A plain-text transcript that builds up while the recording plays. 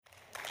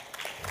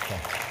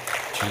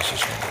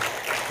Jesus'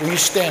 name. Will you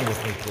stand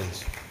with me,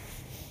 please?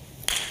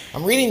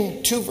 I'm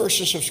reading two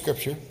verses of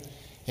Scripture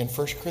in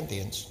 1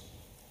 Corinthians.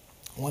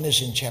 One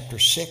is in chapter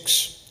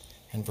 6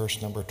 and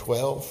verse number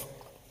 12.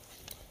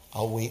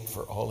 I'll wait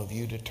for all of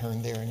you to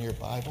turn there in your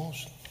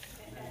Bibles.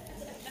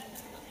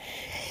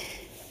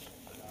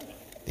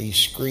 These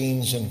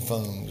screens and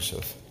phones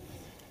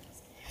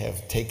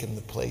have taken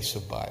the place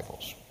of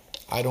Bibles.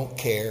 I don't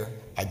care.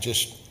 I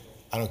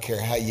don't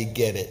care how you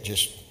get it.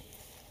 Just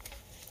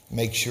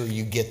make sure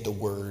you get the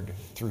word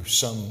through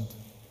some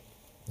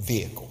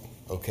vehicle,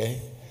 okay?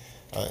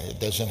 It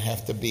doesn't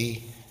have to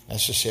be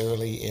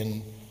necessarily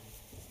in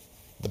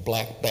the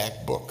black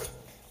back book,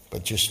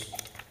 but just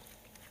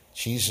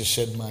Jesus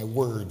said, my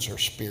words are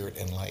spirit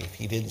and life.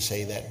 He didn't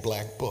say that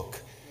black book.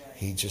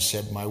 He just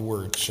said my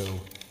words. So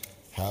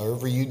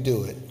however you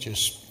do it,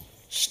 just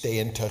stay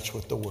in touch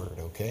with the word,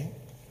 okay?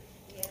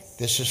 Yes.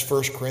 This is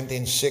 1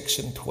 Corinthians 6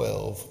 and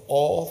 12.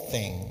 All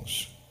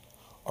things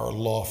are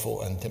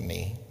lawful unto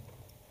me,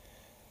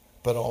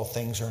 but all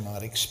things are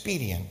not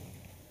expedient.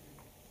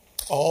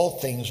 All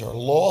things are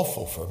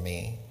lawful for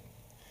me,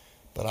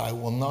 but I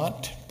will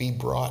not be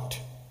brought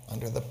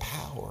under the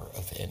power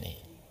of any.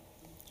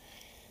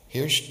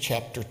 Here's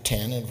chapter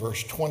 10 and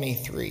verse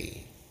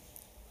 23.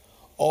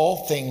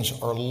 All things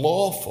are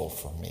lawful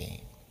for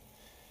me,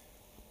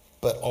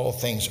 but all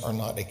things are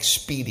not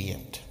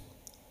expedient.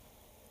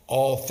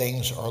 All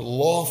things are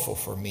lawful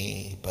for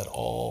me, but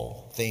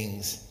all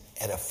things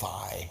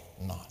edify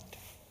not.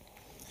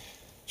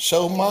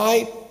 So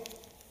my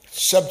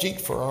subject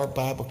for our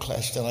Bible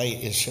class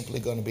tonight is simply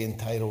going to be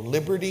entitled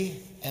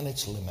Liberty and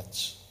Its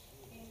Limits.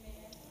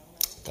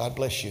 God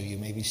bless you. You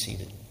may be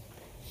seated.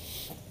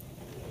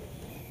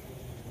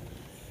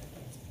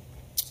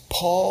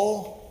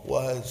 Paul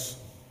was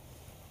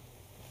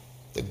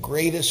the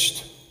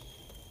greatest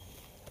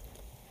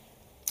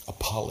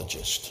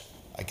apologist.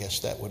 I guess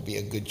that would be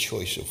a good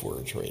choice of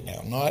words right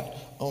now. Not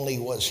only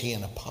was he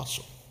an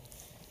apostle,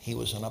 he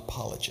was an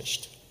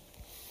apologist.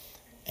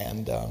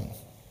 And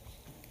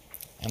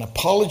an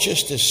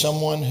apologist is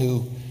someone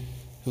who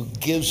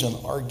gives an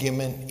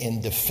argument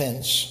in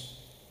defense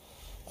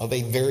of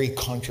a very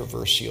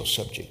controversial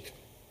subject.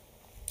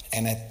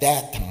 And at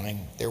that time,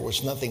 there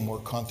was nothing more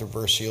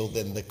controversial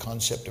than the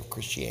concept of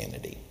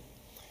Christianity.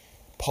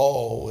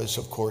 Paul was,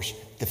 of course,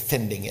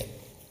 defending it.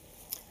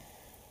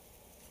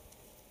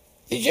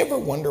 Did you ever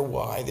wonder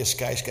why this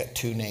guy's got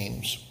two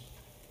names?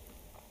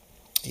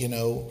 You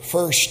know,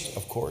 first,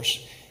 of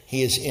course,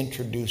 he is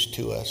introduced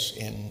to us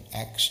in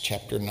Acts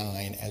chapter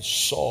 9 as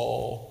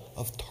Saul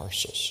of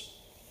Tarsus.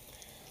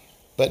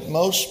 But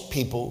most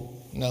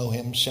people know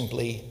him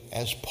simply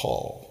as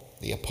Paul,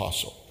 the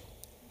apostle.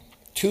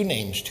 Two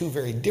names, two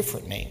very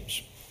different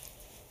names.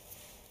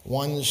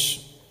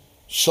 One's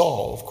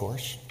Saul, of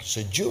course. It's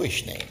a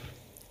Jewish name.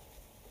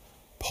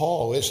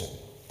 Paul isn't.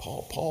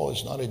 Paul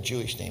is not a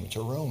Jewish name. It's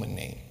a Roman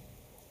name.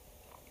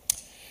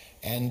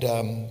 And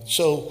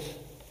so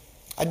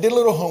I did a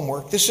little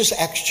homework. This is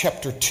Acts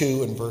chapter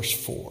 2 and verse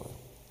 4,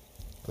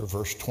 or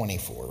verse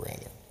 24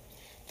 rather.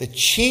 The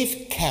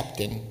chief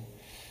captain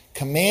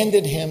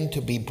commanded him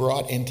to be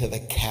brought into the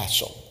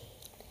castle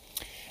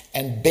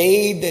and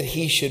bade that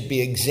he should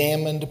be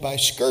examined by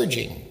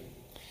scourging,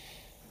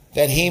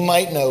 that he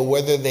might know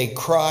whether they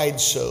cried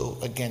so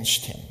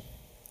against him.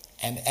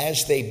 And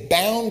as they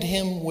bound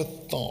him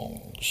with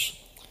thongs,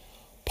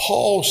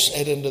 Paul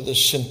said unto the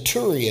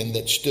centurion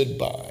that stood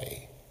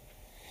by,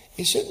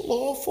 is it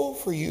lawful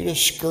for you to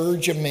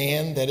scourge a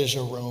man that is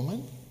a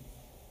Roman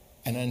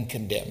and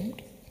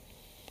uncondemned?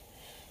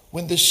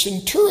 When the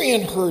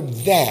centurion heard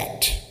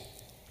that,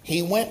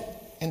 he went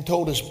and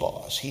told his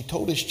boss. He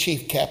told his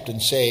chief captain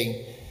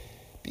saying,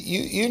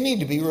 you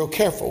need to be real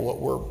careful what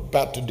we're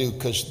about to do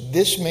because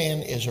this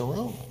man is a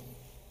Roman.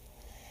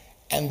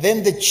 And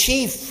then the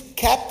chief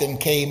captain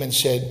came and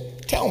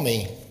said, tell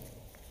me,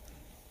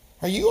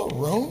 are you a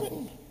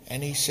Roman?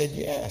 And he said,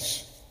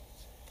 yes.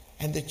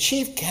 And the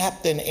chief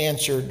captain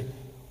answered,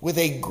 with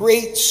a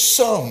great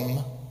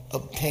sum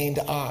obtained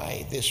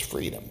I this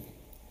freedom.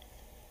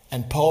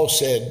 And Paul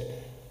said,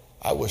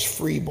 I was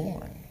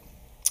freeborn.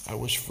 I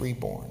was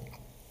freeborn.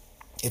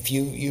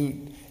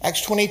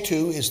 Acts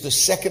 22 is the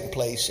second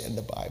place in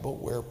the Bible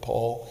where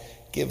Paul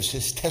gives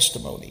his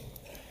testimony.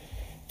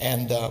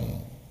 And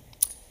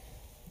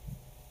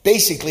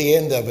basically,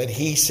 end of it,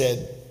 he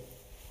said,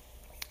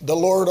 the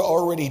Lord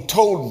already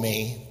told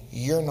me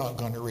you're not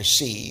going to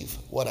receive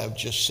what I've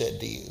just said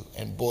to you.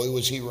 And boy,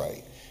 was he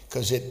right,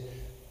 because it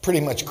pretty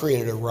much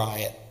created a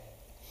riot.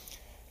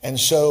 And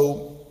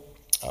so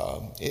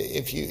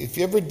if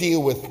you ever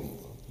deal with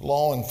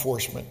law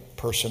enforcement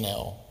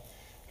personnel,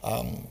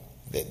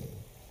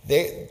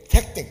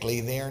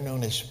 technically they are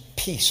known as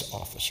peace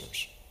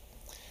officers.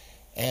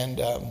 And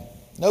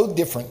no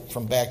different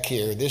from back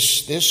here.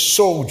 This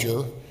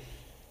soldier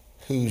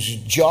whose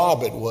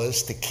job it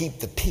was to keep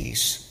the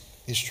peace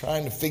is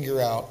trying to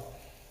figure out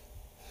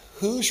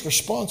who's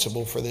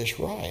responsible for this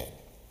riot.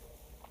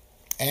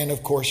 And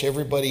of course,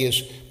 everybody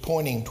is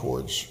pointing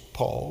towards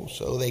Paul,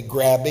 so they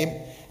grab him.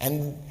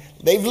 And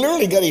They've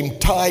literally got him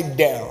tied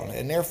down,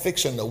 and they're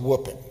fixing to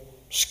whoop him,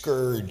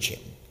 scourge him.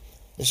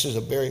 This is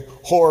a very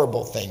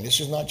horrible thing. This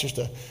is not just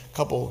a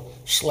couple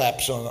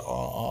slaps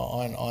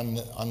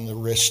on the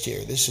wrist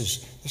here. This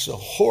is a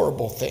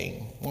horrible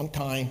thing. One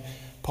time,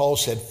 Paul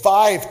said,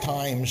 5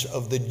 times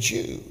of the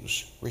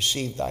Jews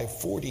received thy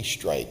 40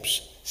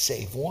 stripes,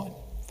 save one.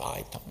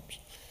 5 times.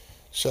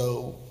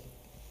 So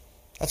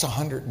that's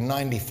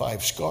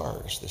 195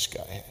 scars this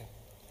guy had.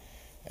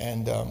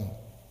 And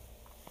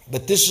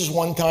but this is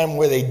one time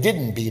where they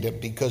didn't beat him,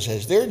 because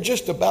as they're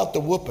just about to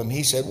whoop him,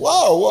 he said,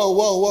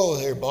 whoa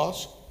there,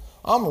 boss.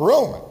 I'm a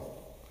Roman.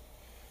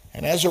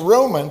 And as a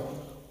Roman,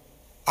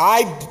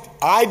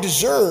 I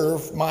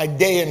deserve my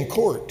day in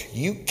court.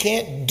 You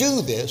can't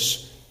do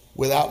this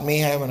without me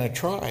having a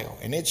trial.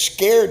 And it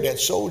scared that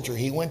soldier.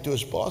 He went to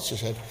his boss and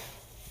said,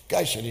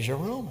 guy said he's a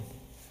Roman.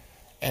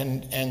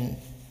 And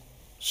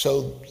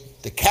so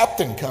the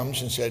captain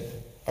comes and said,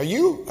 are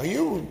you,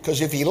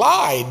 because if he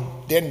lied,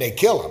 then they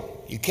kill him.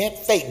 You can't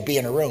fake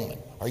being a Roman.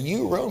 Are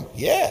you Roman?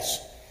 Yes.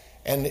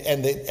 And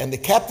the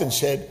captain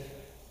said,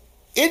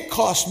 it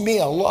cost me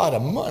a lot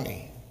of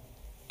money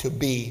to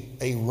be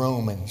a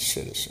Roman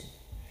citizen,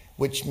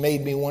 which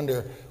made me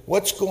wonder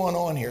what's going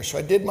on here. So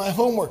I did my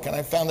homework, and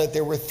I found that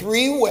there were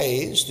 3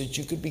 ways that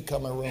you could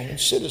become a Roman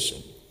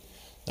citizen.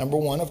 Number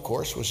 1, of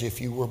course, was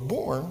if you were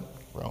born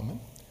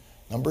Roman.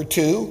 Number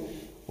 2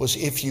 was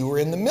if you were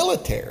in the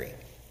military.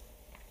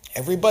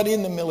 Everybody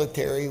in the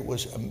military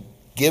was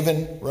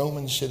given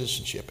Roman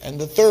citizenship. And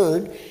the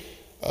third,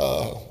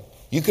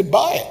 you could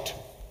buy it.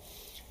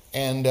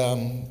 And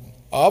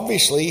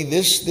obviously,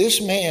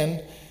 this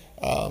man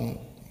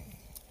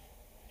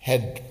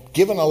had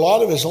given a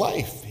lot of his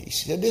life. He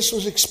said, this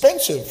was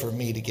expensive for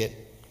me to get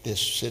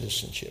this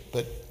citizenship.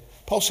 But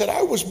Paul said,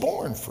 I was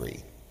born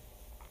free.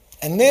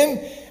 And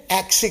then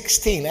Acts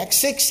 16. Acts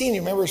 16,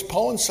 you remember, is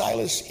Paul and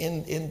Silas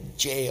in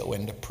jail,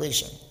 in the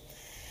prison.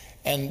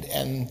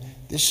 And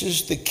this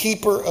is the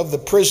keeper of the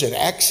prison,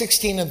 Acts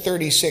 16 and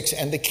 36.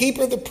 And the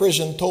keeper of the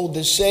prison told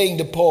this saying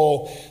to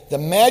Paul, the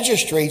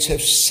magistrates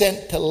have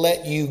sent to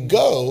let you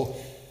go.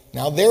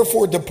 Now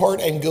therefore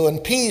depart and go in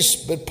peace.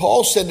 But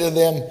Paul said to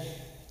them,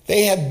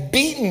 they have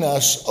beaten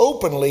us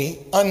openly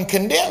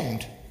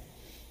uncondemned,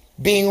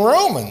 being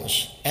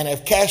Romans, and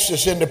have cast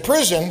us into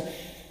prison.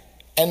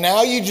 And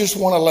now you just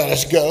want to let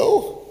us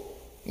go?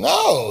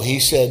 No, he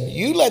said,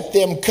 you let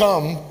them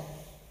come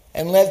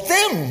and let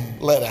them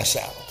let us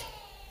out.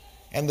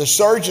 And the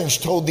sergeants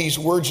told these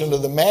words unto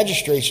the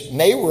magistrates, and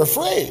they were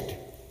afraid,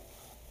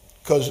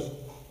 because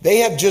they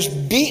have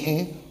just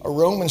beaten a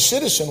Roman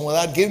citizen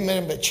without giving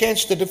him a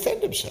chance to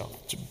defend himself.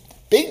 It's a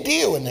big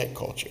deal in that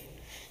culture.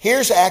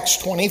 Here's Acts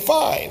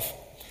 25.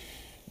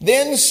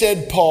 Then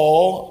said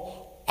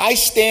Paul, I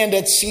stand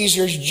at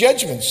Caesar's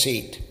judgment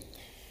seat,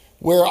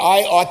 where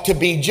I ought to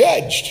be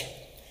judged.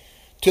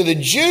 To the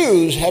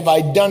Jews have I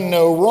done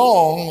no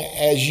wrong,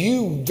 as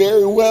you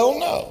very well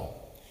know.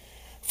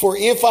 For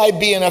if I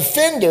be an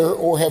offender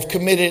or have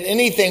committed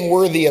anything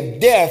worthy of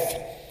death,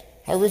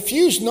 I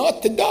refuse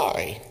not to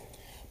die.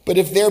 But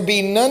if there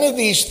be none of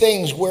these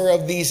things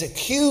whereof these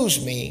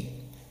accuse me,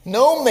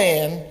 no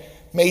man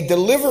may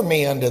deliver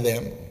me unto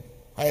them.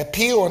 I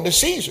appeal unto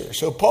Caesar.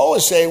 So Paul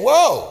is saying,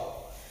 whoa,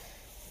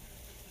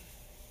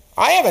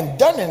 I haven't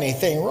done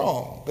anything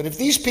wrong. But if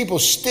these people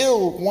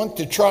still want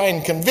to try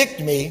and convict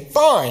me,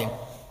 fine.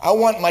 I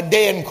want my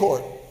day in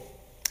court.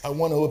 I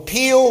want to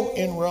appeal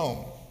in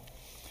Rome.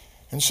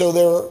 And so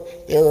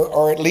there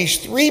are at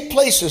least 3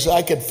 places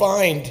I could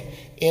find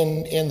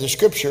in the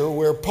scripture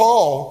where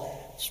Paul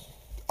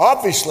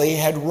obviously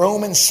had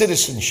Roman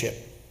citizenship.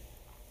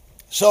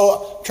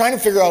 So I'm trying to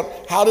figure out,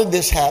 how did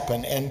this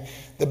happen? And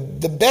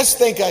the best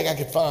thing I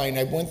could find,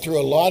 I went through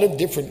a lot of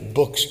different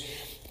books,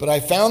 but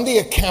I found the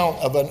account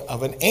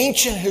of an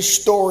ancient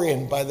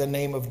historian by the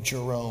name of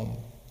Jerome.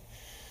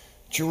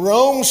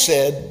 Jerome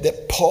said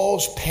that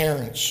Paul's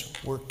parents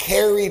were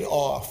carried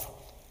off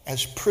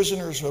as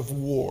prisoners of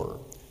war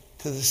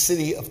to the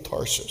city of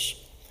Tarsus.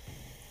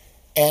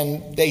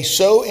 And they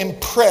so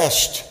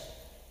impressed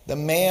the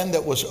man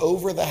that was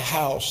over the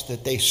house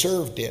that they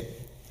served in,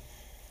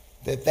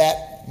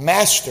 that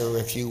master,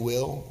 if you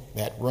will,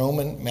 that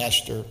Roman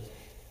master,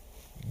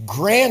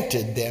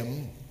 granted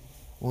them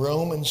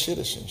Roman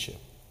citizenship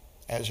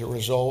as a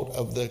result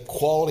of the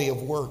quality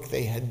of work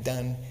they had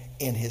done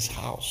in his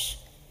house.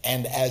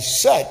 And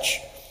as such,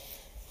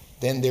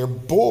 then their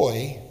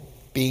boy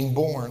being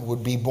born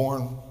would be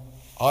born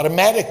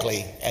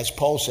automatically. As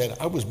Paul said,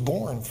 I was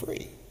born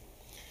free.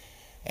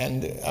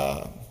 And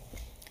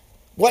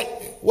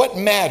what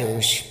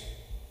matters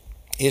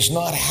is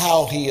not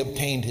how he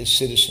obtained his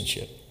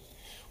citizenship.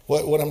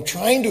 What I'm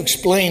trying to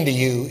explain to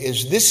you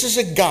is this is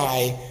a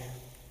guy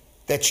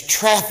that's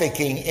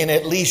trafficking in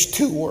at least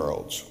 2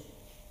 worlds.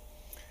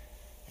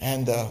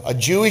 And a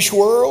Jewish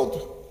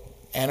world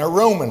and a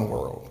Roman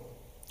world.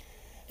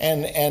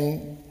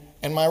 And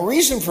my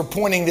reason for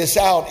pointing this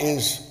out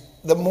is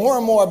the more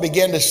and more I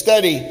began to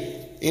study,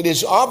 it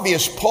is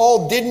obvious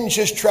Paul didn't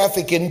just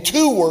traffic in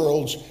 2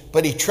 worlds,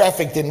 but he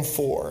trafficked in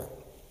 4.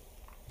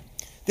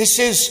 This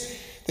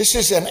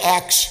is in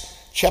Acts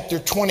chapter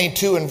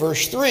 22 and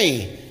verse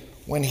 3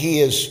 when he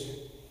is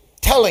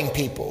telling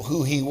people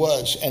who he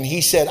was. And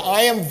he said,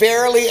 I am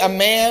verily a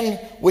man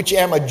which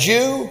am a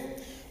Jew,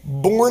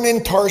 born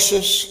in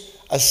Tarsus,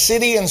 a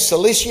city in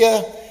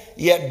Cilicia,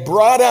 yet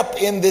brought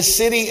up in this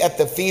city at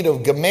the feet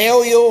of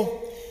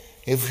Gamaliel.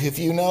 If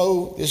you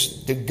know,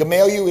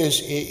 Gamaliel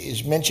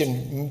is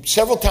mentioned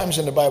several times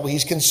in the Bible.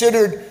 He's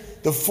considered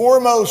the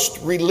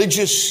foremost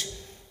religious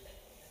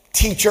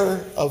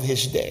teacher of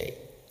his day,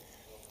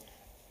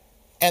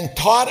 and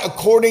taught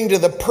according to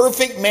the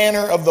perfect manner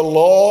of the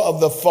law of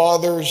the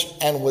fathers,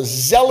 and was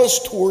zealous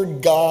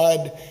toward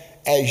God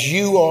as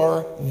you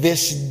are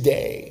this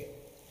day.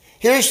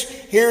 Here's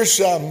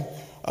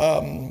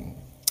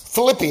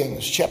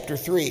Philippians chapter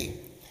 3.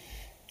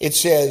 It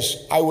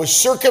says, I was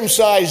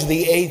circumcised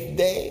the 8th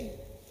day,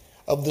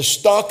 of the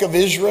stock of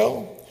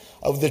Israel,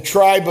 of the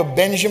tribe of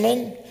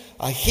Benjamin,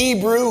 a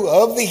Hebrew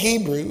of the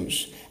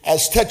Hebrews.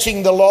 As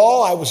touching the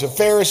law, I was a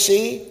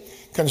Pharisee.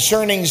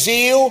 Concerning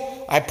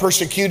zeal, I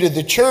persecuted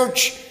the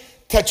church.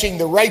 Touching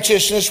the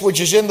righteousness which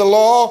is in the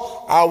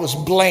law, I was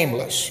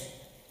blameless.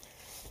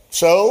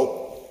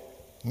 So,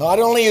 not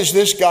only is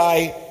this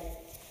guy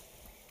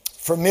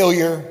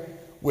familiar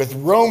with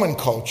Roman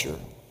culture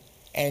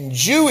and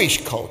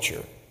Jewish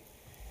culture,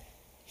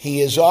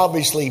 he is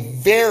obviously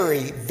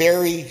very,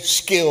 very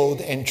skilled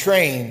and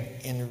trained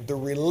in the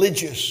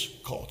religious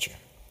culture.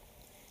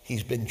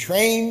 He's been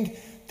trained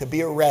to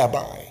be a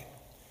rabbi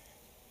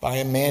by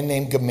a man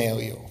named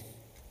Gamaliel.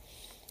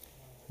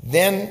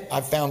 Then I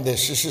found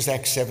this. This is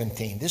Acts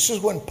 17. This is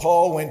when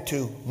Paul went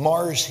to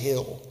Mars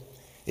Hill.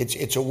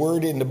 It's a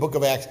word in the book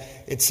of Acts.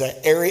 It's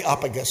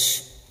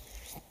Areopagus.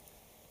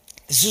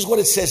 This is what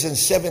it says in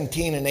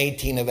 17 and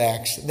 18 of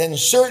Acts. Then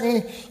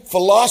certain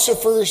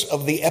philosophers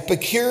of the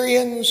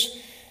Epicureans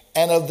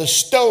and of the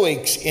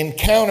Stoics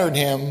encountered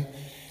him,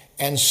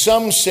 and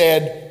some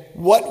said,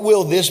 what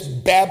will this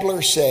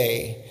babbler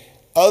say?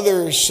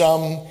 Others,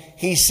 some,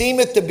 he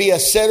seemeth to be a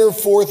setter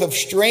forth of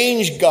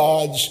strange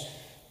gods,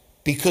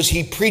 because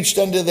he preached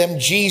unto them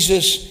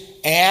Jesus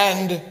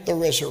and the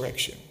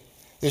resurrection.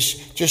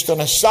 This, just on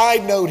a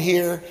side note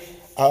here,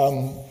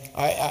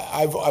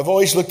 I've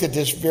always looked at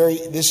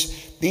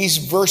these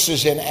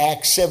verses in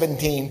Acts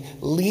 17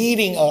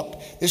 leading up.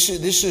 This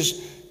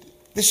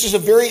is a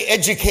very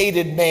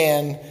educated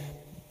man.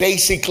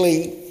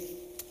 Basically,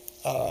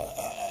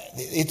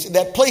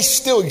 that place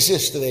still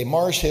exists today.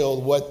 Mars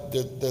Hill.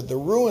 The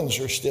ruins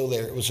are still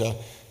there. It was a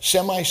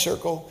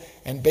semicircle,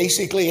 and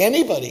basically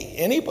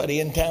anybody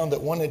in town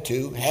that wanted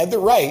to had the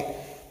right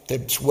to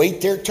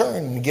wait their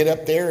turn and get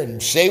up there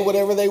and say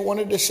whatever they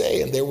wanted to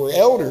say. And there were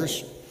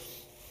elders,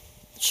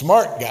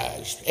 smart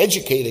guys,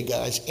 educated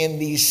guys in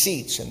these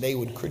seats, and they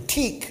would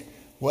critique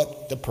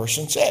what the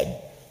person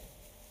said.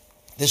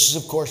 This is,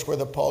 of course,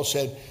 where Paul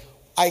said,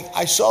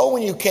 I saw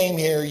when you came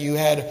here, you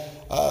had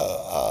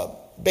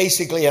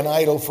basically an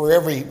idol for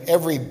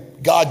every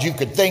god you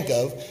could think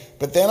of,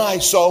 but then I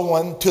saw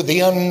one to the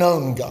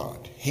unknown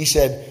God. He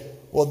said,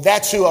 well,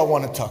 that's who I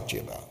want to talk to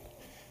you about,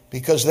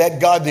 because that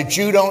God that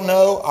you don't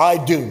know,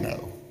 I do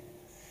know.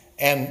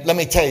 And let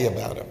me tell you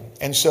about him.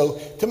 And so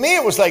to me,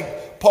 it was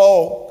like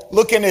Paul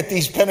looking at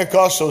these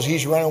Pentecostals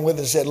he's running with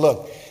and said,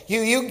 look,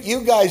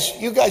 you guys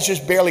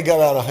just barely got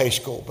out of high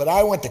school, but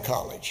I went to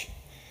college,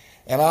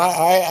 and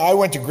I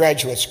went to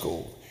graduate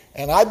school,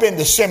 and I've been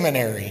to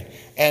seminary.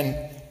 And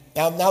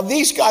now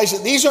these guys,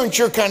 these aren't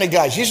your kind of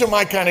guys. These are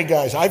my kind of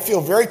guys. I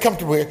feel very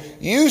comfortable here.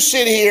 You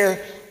sit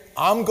here.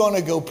 I'm going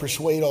to go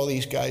persuade all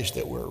these guys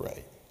that we're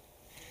right.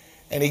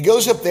 And he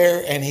goes up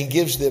there and he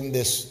gives them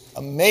this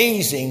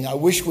amazing, I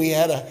wish we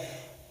had a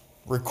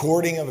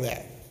recording of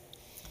that.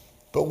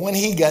 But when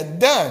he got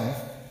done,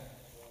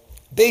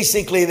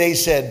 basically they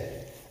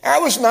said,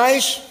 that was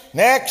nice.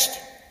 Next.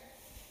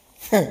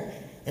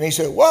 And he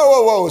said,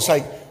 whoa. It's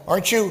like,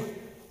 aren't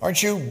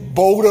you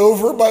bowled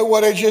over by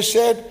what I just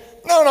said?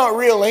 No, not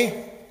really.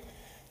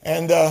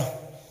 And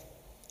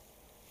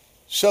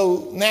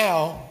so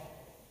now,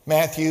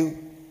 Matthew,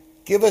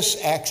 give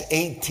us Acts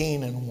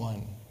 18 and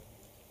 1.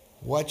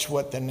 Watch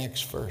what the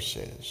next verse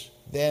is.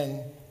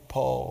 Then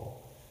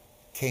Paul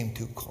came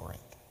to Corinth.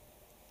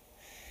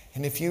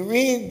 And if you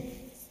read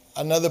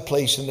another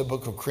place in the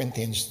book of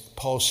Corinthians,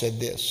 Paul said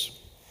this.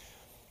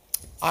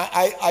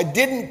 I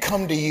didn't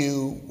come to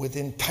you with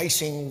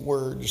enticing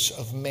words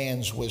of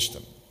man's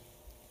wisdom.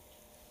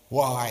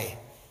 Why?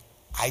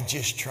 I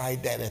just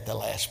tried that at the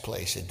last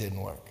place. It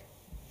didn't work.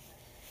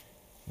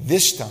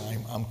 This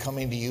time, I'm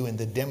coming to you in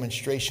the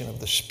demonstration of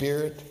the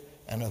Spirit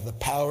and of the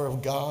power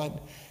of God.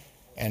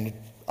 And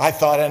I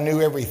thought I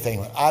knew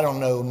everything. I don't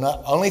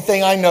know. Only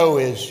thing I know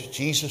is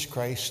Jesus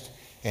Christ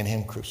and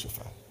Him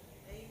crucified.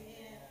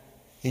 Amen.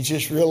 He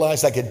just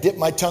realized I could dip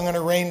my tongue in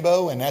a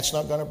rainbow, and that's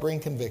not going to bring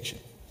conviction.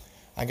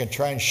 I can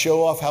try and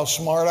show off how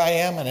smart I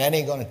am, and that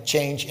ain't going to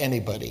change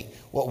anybody.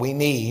 What we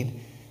need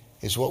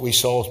is what we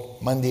saw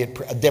Monday,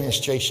 a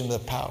demonstration of the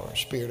power,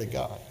 Spirit of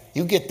God.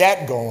 You get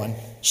that going,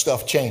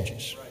 stuff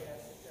changes.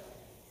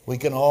 We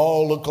can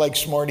all look like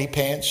smarty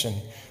pants and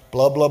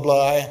blah, blah,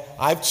 blah.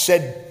 I've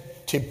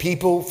said to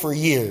people for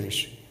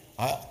years,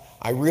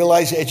 I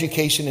realize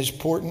education is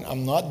important.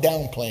 I'm not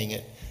downplaying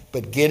it.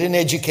 But get an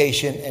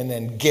education and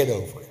then get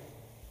over it.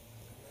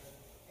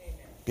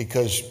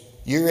 Because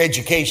your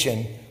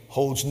education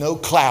holds no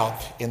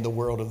clout in the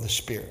world of the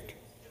Spirit.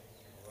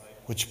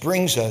 Which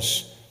brings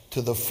us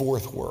to the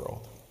fourth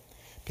world.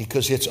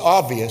 Because it's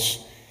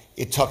obvious,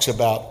 it talks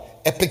about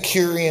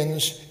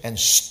Epicureans and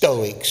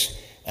Stoics.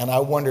 And I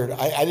wondered,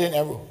 I didn't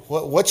ever,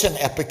 what's an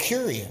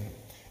Epicurean?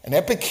 An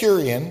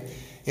Epicurean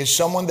is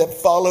someone that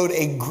followed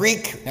a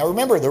Greek. Now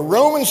remember, the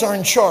Romans are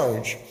in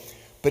charge.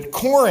 But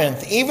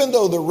Corinth, even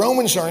though the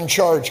Romans are in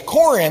charge,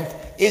 Corinth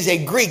is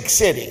a Greek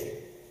city.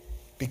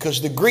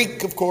 Because the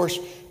Greek, of course,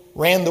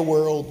 ran the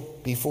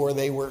world before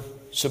they were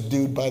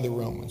subdued by the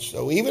Romans.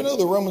 So even though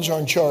the Romans are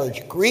in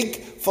charge, Greek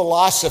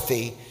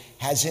philosophy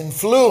has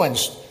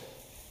influenced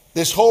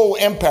this whole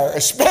empire,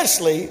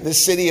 especially the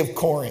city of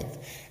Corinth.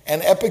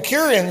 And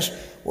Epicureans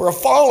were a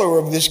follower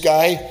of this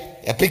guy,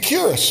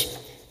 Epicurus.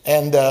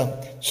 And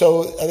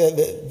so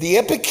the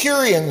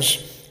Epicureans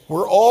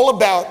were all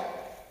about,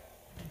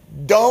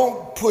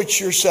 don't put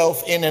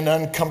yourself in an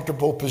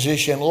uncomfortable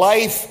position.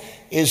 Life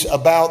is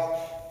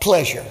about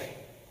pleasure.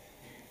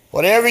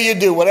 Whatever you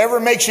do, whatever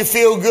makes you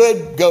feel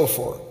good, go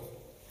for it.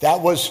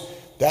 That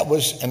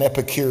was an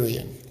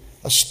Epicurean.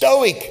 A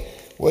Stoic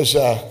was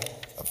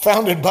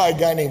founded by a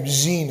guy named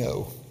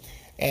Zeno.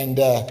 And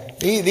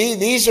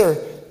they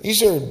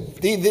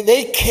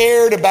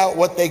cared about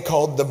what they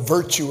called the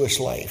virtuous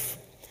life.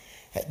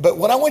 But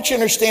what I want you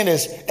to understand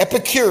is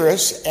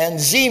Epicurus and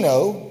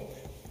Zeno,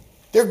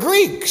 they're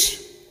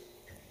Greeks.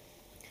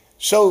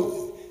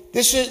 So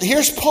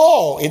here's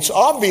Paul. It's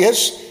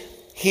obvious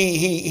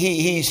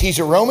he's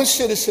a Roman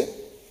citizen.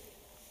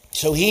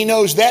 So he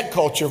knows that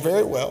culture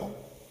very well.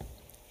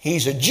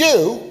 He's a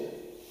Jew.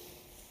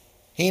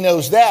 He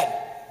knows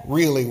that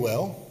really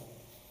well.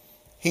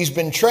 He's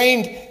been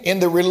trained in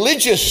the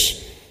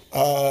religious,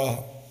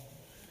 the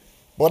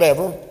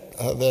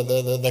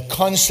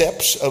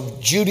concepts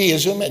of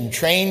Judaism and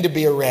trained to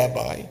be a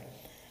rabbi.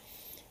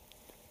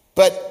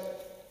 But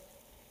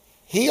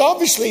he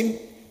obviously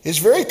is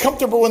very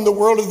comfortable in the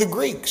world of the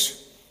Greeks.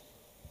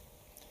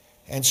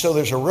 And so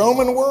there's a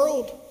Roman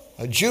world,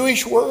 a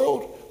Jewish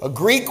world, a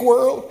Greek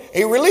world,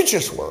 a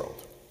religious world.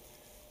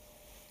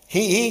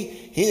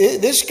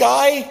 This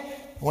guy,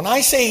 when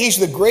I say he's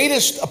the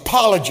greatest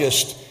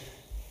apologist,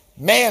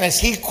 man, is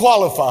he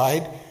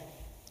qualified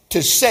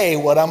to say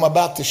what I'm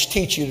about to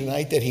teach you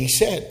tonight that he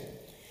said.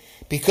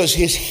 Because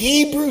his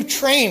Hebrew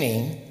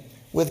training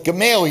with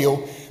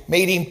Gamaliel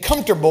made him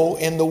comfortable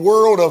in the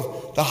world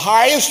of the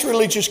highest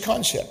religious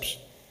concepts.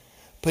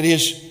 But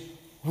his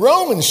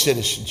Roman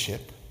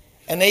citizenship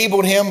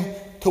enabled him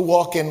to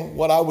walk in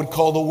what I would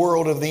call the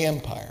world of the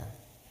empire.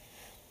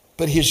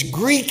 But his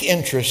Greek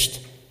interest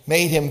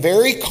made him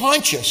very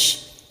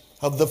conscious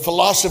of the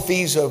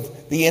philosophies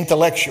of the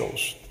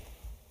intellectuals.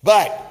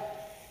 But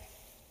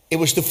it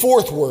was the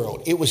fourth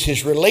world. It was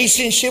his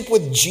relationship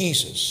with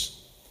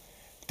Jesus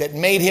that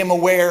made him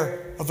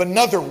aware of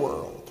another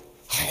world,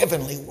 a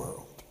heavenly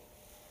world,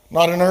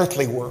 not an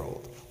earthly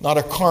world, not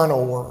a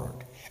carnal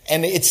world.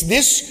 And it's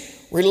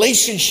this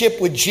relationship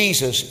with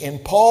Jesus in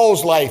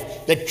Paul's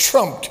life that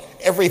trumped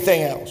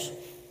everything else.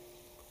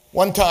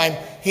 One time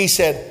he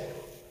said,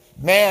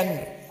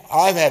 man,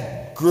 I've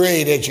had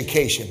great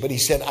education, but he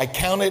said, I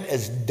count it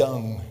as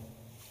dung.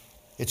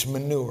 It's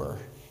manure.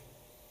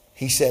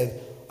 He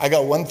said, I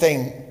got one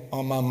thing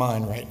on my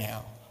mind right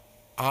now.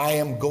 I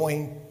am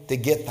going to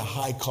get the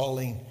high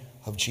calling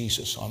of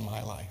Jesus on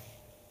my life.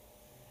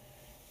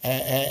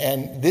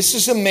 And this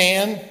is a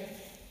man,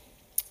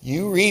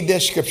 you read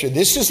this scripture.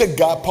 This is a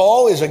guy,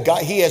 Paul is a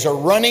guy, he has a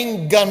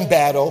running gun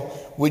battle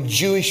with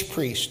Jewish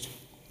priests.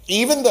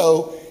 Even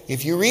though,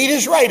 if you read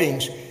his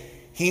writings,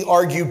 he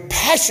argued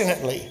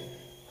passionately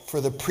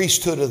for the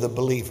priesthood of the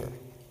believer.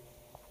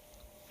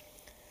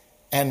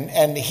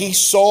 And he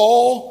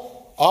saw,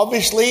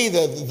 obviously,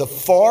 the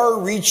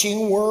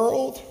far-reaching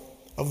world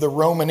of the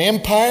Roman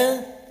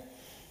Empire.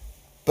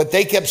 But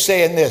they kept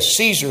saying this,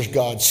 Caesar's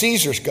God,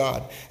 Caesar's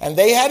God. And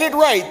they had it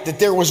right that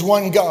there was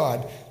one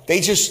God. They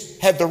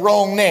just had the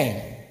wrong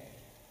name.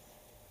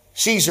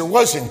 Caesar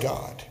wasn't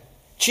God.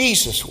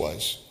 Jesus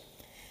was.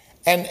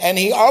 And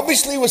he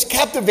obviously was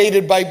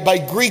captivated by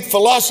Greek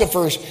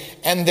philosophers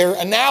and their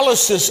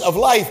analysis of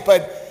life.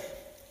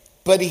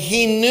 But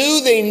he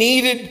knew they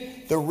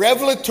needed the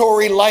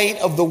revelatory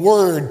light of the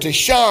Word to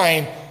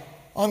shine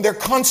on their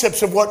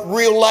concepts of what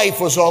real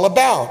life was all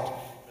about.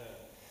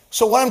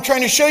 So what I'm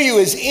trying to show you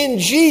is in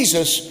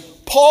Jesus,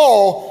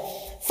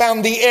 Paul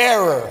found the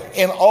error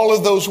in all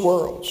of those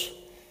worlds.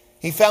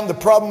 He found the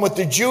problem with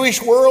the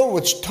Jewish world,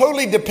 which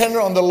totally depended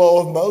on the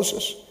law of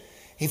Moses.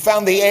 He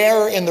found the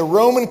error in the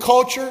Roman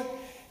culture.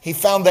 He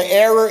found the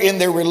error in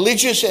their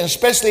religious and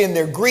especially in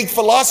their Greek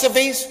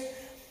philosophies.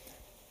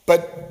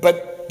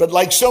 But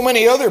like so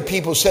many other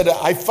people said,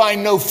 I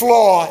find no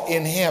flaw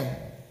in him.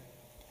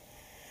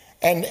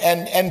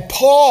 And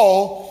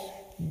Paul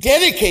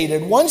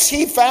dedicated, once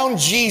he found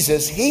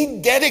Jesus,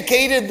 he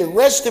dedicated the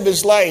rest of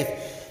his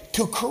life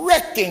to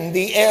correcting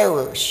the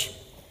errors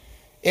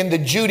in the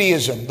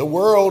Judaism, the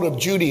world of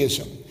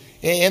Judaism,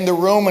 in the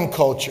Roman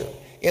culture,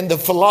 in the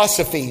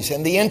philosophies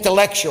and the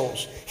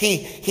intellectuals.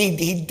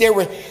 There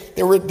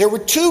were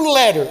 2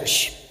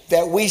 letters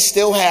that we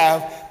still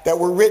have that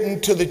were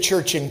written to the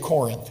church in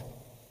Corinth.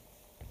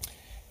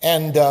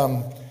 And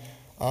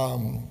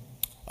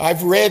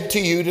I've read to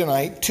you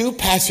tonight 2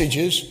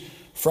 passages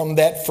from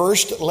that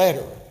first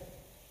letter.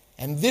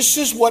 And this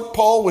is what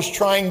Paul was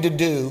trying to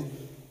do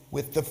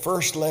with the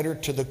first letter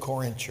to the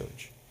Corinth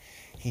church.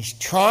 He's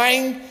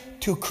trying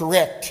to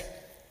correct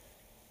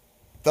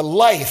the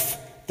life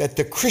that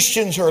the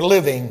Christians are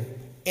living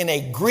in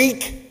a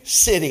Greek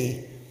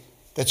city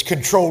that's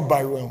controlled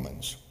by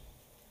Romans.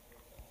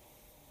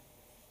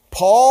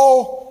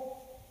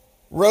 Paul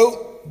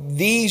wrote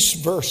these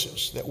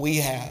verses that we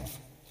have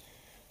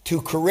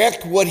to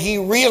correct what he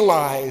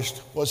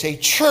realized was a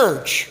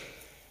church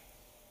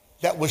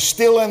that was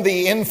still under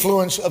the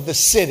influence of the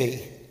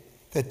city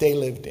that they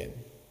lived in.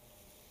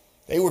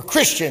 They were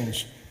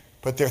Christians,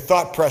 but their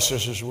thought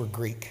processes were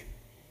Greek.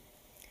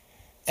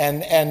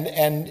 And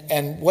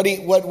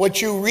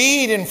what you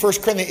read in 1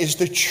 Corinthians is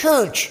the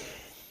church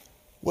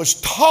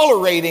was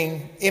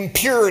tolerating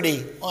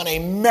impurity on a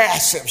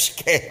massive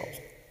scale.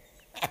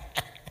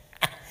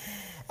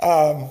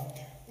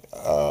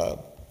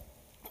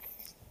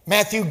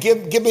 Matthew,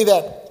 give me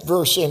that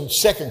verse in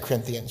 2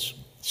 Corinthians.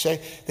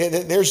 Say,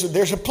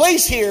 there's a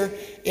place here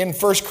in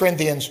 1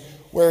 Corinthians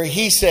where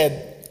he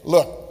said,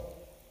 look,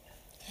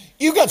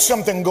 you got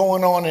something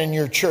going on in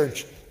your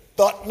church.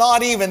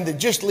 Not even the,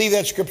 just leave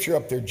that scripture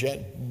up there,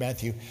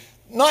 Matthew.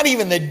 Not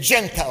even the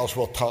Gentiles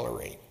will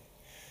tolerate.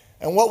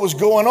 And what was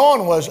going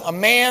on was a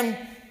man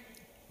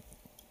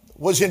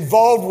was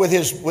involved with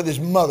his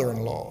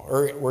mother-in-law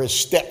or his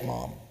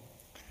stepmom.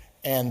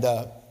 And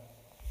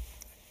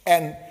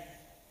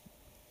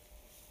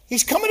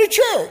he's coming to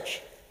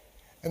church.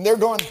 And they're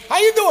going, how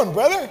you doing,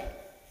 brother?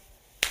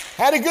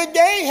 Had a good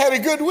day? Had a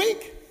good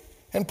week?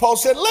 And Paul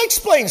said, let me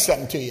explain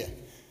something to you.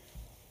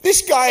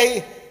 This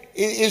guy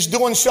is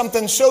doing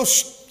something so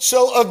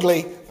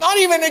ugly. Not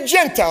even the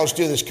Gentiles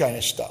do this kind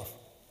of stuff.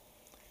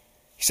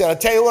 He said, I'll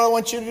tell you what I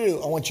want you to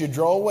do. I want you to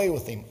draw away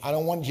with him. I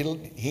don't want you to,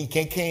 he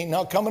can't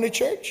not coming to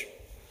church.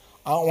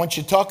 I don't want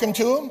you talking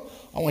to him.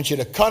 I want you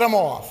to cut him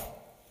off.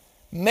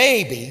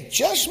 Maybe,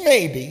 just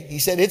maybe, he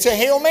said, it's a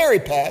Hail Mary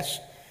pass.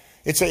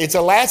 It's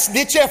a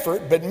last-ditch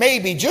effort, but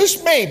maybe,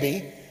 just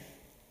maybe,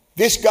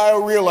 this guy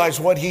will realize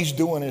what he's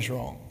doing is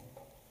wrong.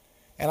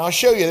 And I'll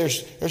show you,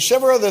 there's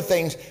several other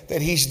things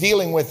that he's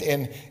dealing with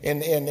when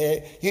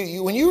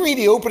you read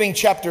the opening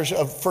chapters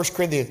of 1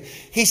 Corinthians,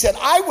 he said,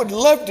 I would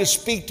love to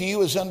speak to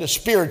you as unto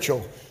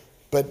spiritual,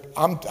 but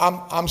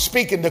I'm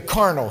speaking to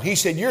carnal. He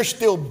said, you're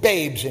still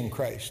babes in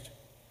Christ.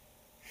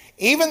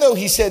 Even though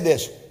he said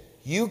this,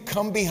 you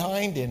come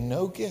behind in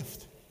no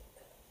gift.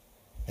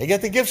 They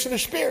get the gifts of the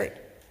Spirit.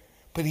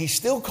 But he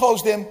still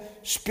calls them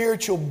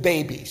spiritual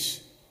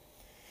babies.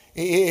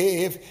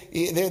 There's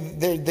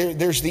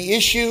the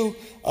issue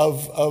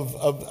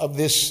of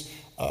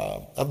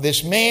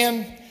this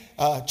man.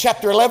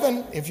 Chapter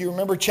 11, if you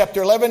remember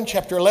chapter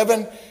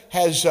 11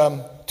 has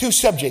 2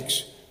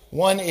 subjects.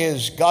 One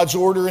is God's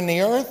order in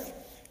the earth,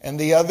 and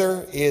the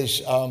other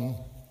is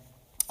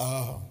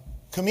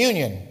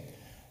communion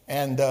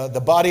and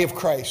the body of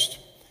Christ.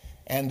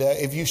 And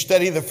if you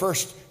study the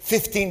first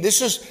 15,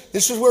 this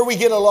is where we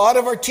get a lot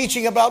of our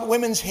teaching about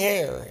women's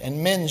hair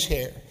and men's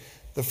hair.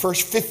 The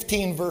first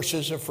 15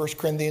 verses of 1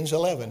 Corinthians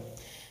 11.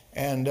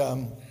 And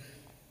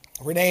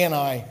Renee and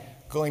I are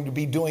going to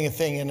be doing a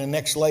thing in the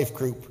next life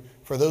group.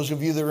 For those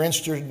of you that are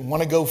interested and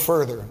want to go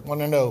further,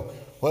 want to know,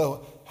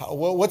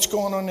 what's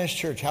going on in this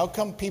church? How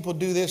come people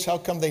do this? How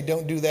come they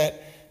don't do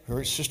that?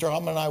 Sister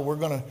Alma and I, we're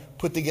going to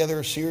put together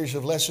a series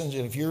of lessons.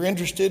 And if you're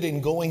interested in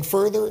going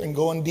further and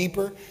going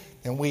deeper,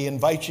 then we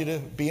invite you to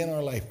be in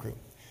our life group.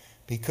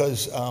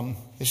 Because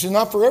this is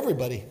not for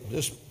everybody.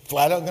 Just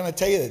flat out going to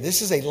tell you that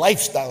this is a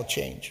lifestyle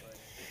change.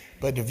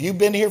 But if you've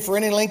been here for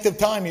any length of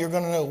time, you're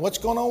going to know what's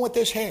going on with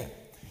this hair.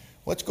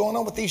 What's going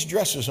on with these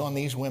dresses on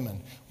these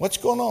women? What's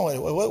going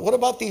on? What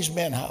about these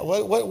men?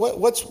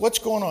 What's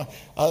going on?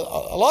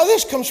 A lot of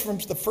this comes from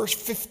the first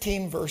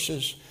 15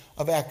 verses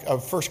of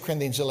 1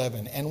 Corinthians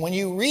 11. And when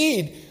you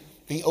read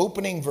the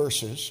opening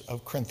verses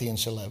of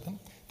Corinthians 11,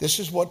 this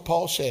is what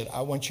Paul said.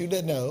 I want you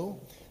to know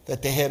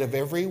that the head of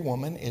every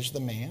woman is the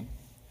man.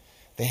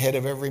 The head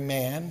of every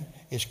man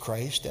is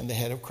Christ, and the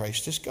head of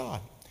Christ is God.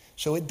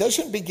 So it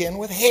doesn't begin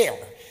with hair.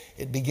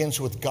 It begins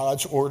with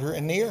God's order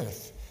in the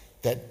earth.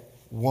 That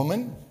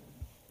woman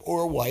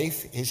or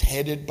wife is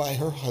headed by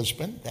her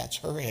husband. That's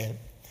her head.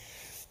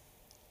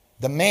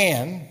 The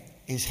man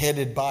is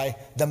headed by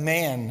the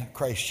man,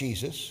 Christ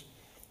Jesus,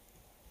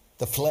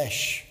 the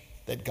flesh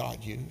that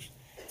God used.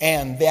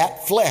 And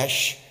that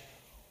flesh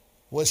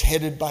was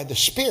headed by the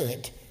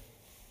Spirit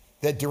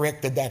that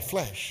directed that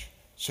flesh.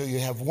 So you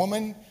have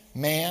woman,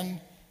 man,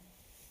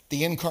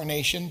 the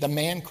incarnation, the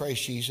man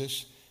Christ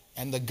Jesus,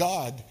 and the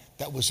God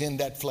that was in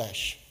that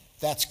flesh.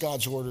 That's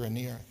God's order in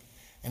the earth.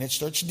 And it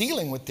starts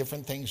dealing with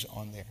different things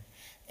on there.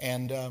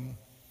 And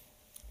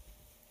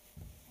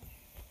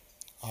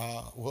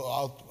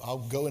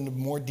I'll go into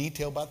more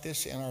detail about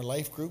this in our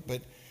life group,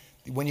 but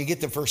when you get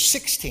to verse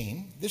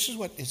 16, this is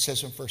what it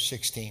says in verse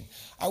 16.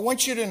 I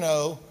want you to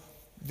know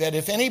that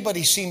if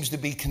anybody seems to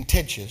be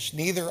contentious,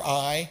 neither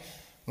I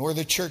nor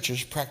the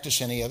churches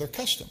practice any other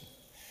custom.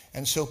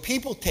 And so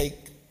people take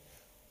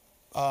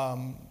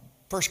 1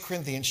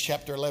 Corinthians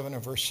chapter 11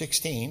 and verse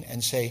 16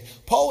 and say,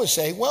 Paul would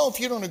say, well, if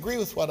you don't agree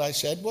with what I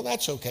said, well,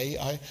 that's okay.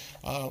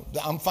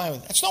 I'm fine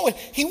with it. That's not what,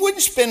 he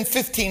wouldn't spend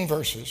 15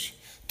 verses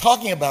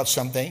talking about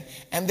something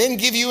and then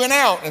give you an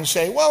out and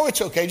say, well,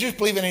 it's okay. Just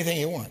believe anything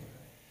you want.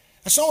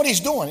 That's not what he's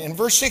doing. In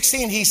verse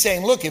 16, he's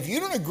saying, look, if you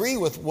don't agree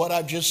with what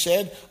I've just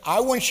said, I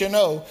want you to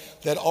know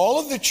that all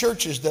of the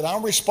churches that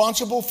I'm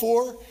responsible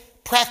for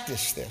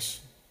practice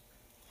this.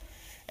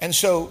 And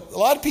so a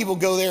lot of people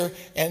go there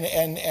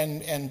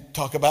and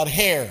talk about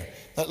hair.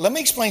 But let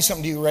me explain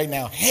something to you right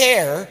now.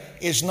 Hair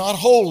is not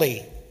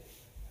holy.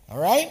 All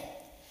right?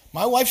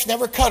 My wife's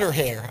never cut her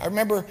hair. I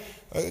remember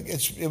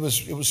it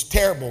was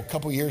terrible a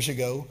couple years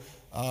ago.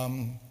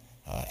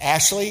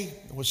 Ashley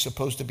was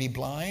supposed to be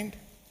blind.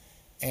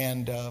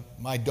 And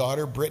my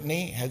daughter,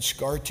 Brittany, had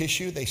scar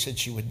tissue. They said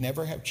she would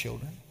never have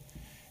children.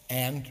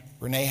 And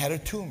Renee had a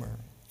tumor.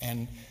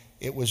 And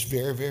it was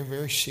very, very,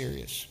 very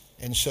serious.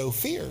 And so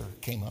fear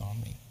came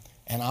on me.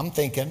 And I'm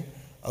thinking,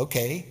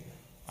 okay,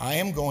 I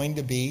am going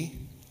to be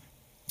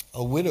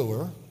a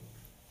widower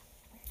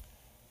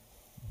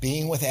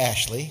being with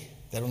Ashley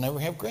that'll never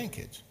have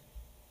grandkids.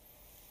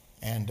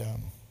 And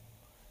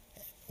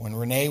when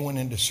Renee went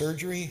into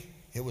surgery,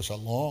 it was a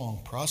long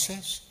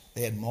process.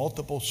 They had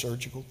multiple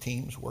surgical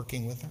teams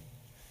working with her.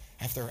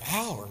 After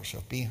hours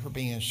of her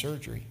being in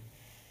surgery,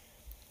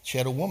 she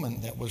had a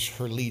woman that was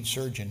her lead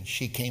surgeon.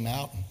 She came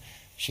out and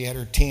she had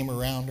her team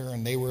around her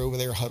and they were over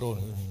there huddled.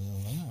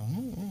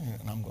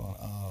 And I'm going,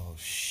 oh,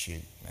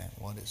 shoot, man,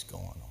 what is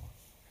going on?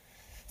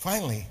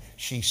 Finally,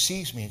 she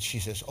sees me and she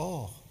says,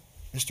 oh,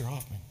 Mr.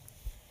 Hoffman,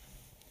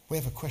 we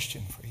have a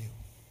question for you.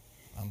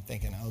 I'm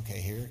thinking, okay,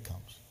 here it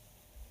comes.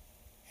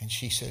 And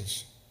she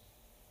says,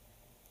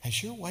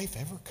 has your wife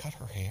ever cut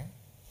her hair?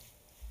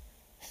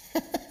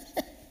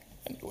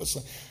 And it was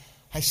like,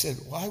 I said,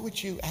 why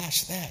would you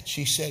ask that?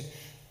 She said,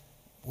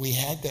 we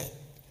had to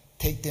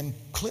take them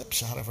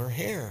clips out of her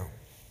hair.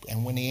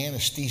 And when the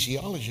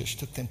anesthesiologist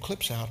took them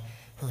clips out,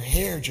 her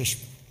hair just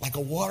like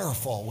a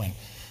waterfall went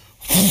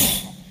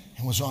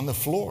and was on the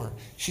floor.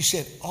 She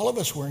said, all of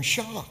us were in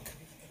shock.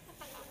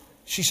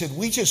 She said,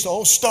 we just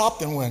all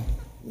stopped and went,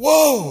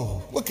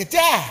 whoa, look at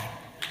that.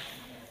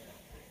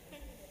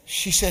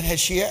 She said, has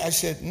she? I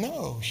said,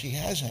 no, she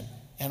hasn't.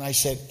 And I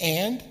said,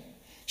 and?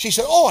 She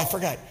said, oh, I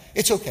forgot.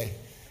 It's okay.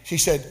 She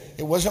said,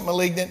 it wasn't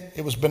malignant.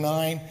 It was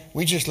benign.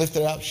 We just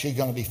lifted it out. She's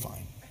going to be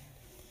fine.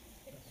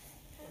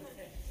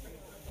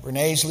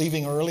 Renee's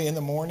leaving early in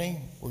the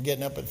morning. We're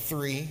getting up at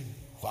 3.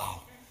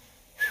 Wow.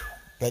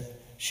 But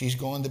she's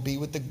going to be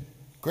with the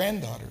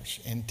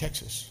granddaughters in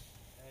Texas.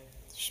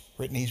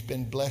 Brittany's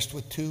been blessed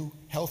with 2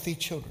 healthy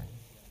children.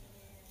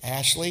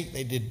 Ashley,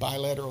 they did 9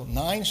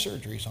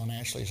 surgeries on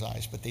Ashley's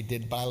eyes, but they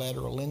did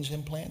bilateral lens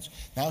implants.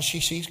 Now she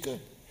sees good.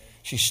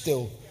 She's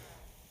still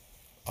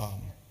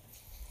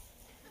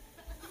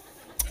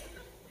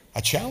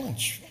a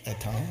challenge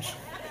at times.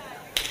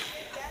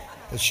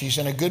 But she's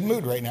in a good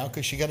mood right now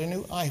because she got a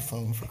new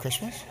iPhone for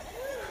Christmas.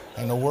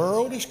 And the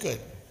world is good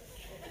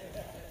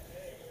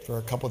for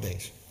a couple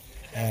days.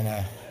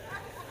 And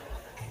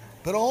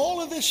but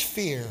all of this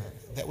fear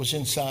that was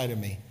inside of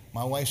me,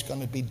 my wife's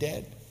going to be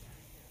dead.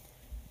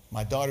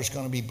 My daughter's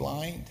going to be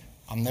blind.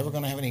 I'm never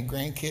going to have any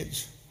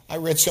grandkids. I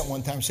read something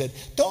one time said,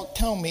 don't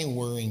tell me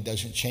worrying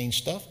doesn't change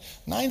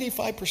stuff.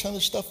 95% of the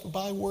stuff that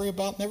I worry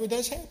about never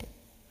does happen.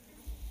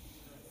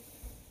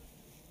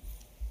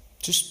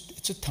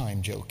 It's a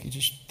time joke. You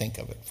just think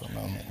of it for a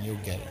moment and you'll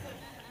get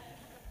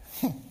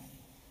it.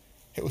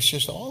 It was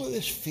just all of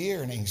this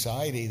fear and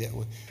anxiety it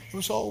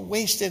was all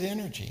wasted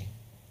energy.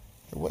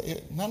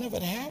 None of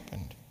it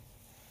happened.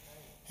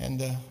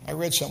 And I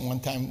read something one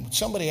time.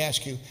 Somebody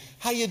asked you,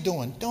 how you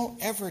doing?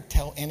 Don't ever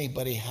tell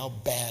anybody how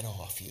bad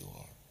off you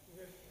are.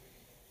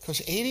 Because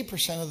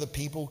 80% of the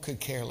people could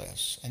care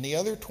less. And the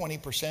other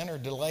 20% are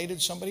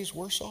delighted somebody's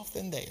worse off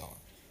than they are.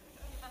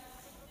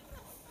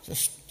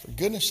 Just for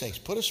goodness sakes,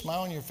 put a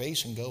smile on your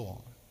face and go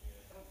on.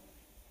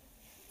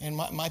 And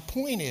my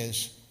point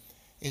is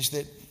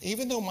that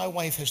even though my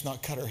wife has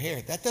not cut her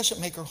hair, that doesn't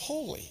make her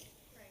holy.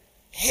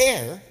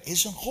 Hair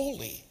isn't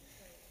holy.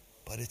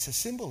 But it's a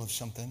symbol of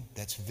something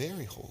that's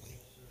very holy,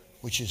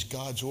 which is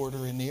God's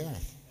order in the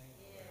earth.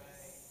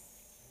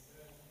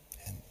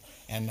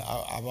 And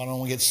I don't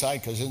want to get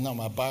side because it's not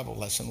my Bible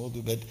lesson. We'll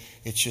do, but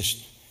it's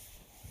just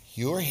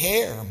your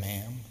hair,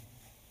 ma'am,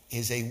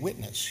 is a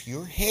witness.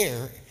 Your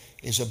hair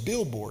is a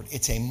billboard.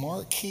 It's a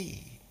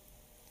marquee.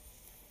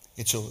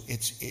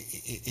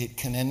 It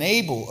can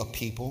enable a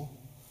people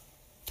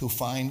to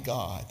find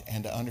God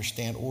and to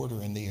understand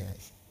order in the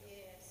earth.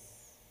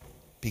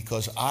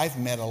 because I've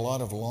met a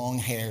lot of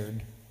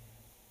long-haired,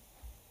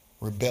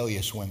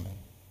 rebellious women.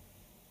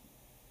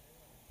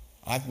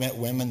 I've met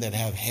women that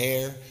have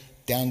hair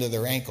down to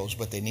their ankles,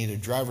 but they need a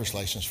driver's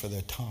license for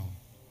their tongue.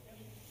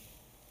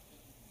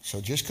 So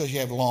just because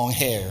you have long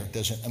hair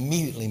doesn't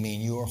immediately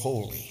mean you are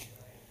holy.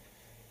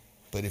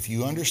 But if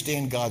you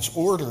understand God's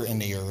order in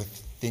the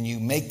earth, then you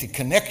make the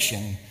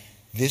connection,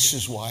 this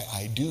is why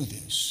I do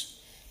this.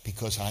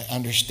 Because I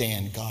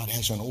understand God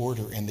has an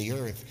order in the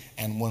earth.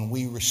 And when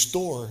we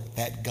restore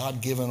that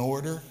God-given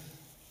order,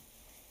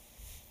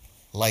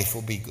 life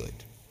will be good.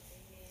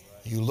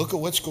 You look at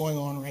what's going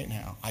on right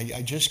now.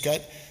 I just got,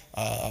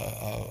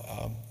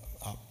 I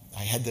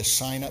had to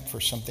sign up for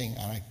something,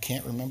 and I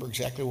can't remember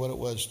exactly what it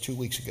was 2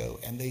 weeks ago.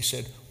 And they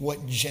said,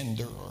 what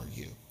gender are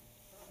you?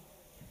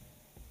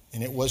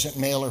 And it wasn't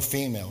male or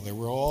female. There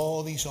were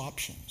all these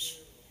options.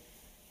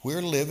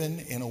 We're living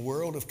in a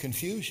world of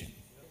confusion.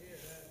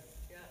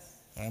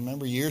 I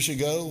remember years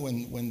ago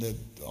when the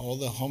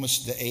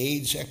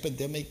AIDS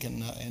epidemic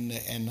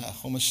and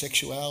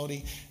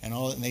homosexuality and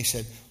all that, and they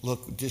said,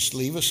 look, just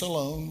leave us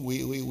alone.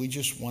 We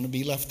just want to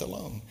be left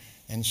alone.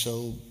 And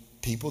so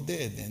people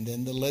did. And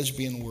then the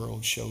lesbian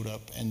world showed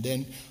up. And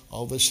then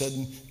all of a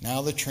sudden,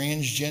 now the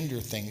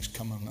transgender thing's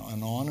coming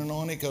on and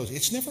on it goes.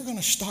 It's never going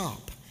to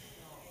stop.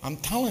 I'm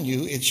telling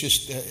you, it's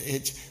just,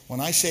 it's when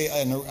I say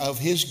of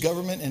his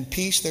government and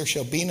peace there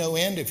shall be no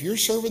end. If you're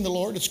serving the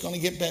Lord, it's going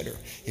to get better.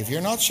 If you're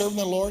not serving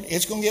the Lord,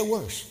 it's going to get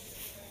worse.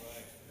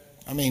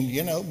 I mean,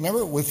 you know,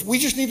 remember, we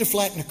just need to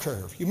flatten the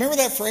curve. You remember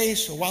that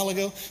phrase a while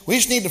ago? We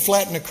just need to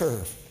flatten the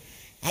curve.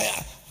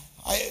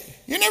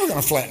 You're never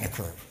going to flatten the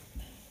curve.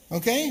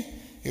 Okay?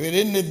 If it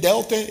isn't the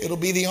Delta, it'll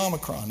be the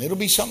Omicron. It'll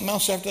be something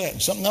else after that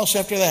and something else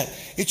after that.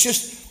 It's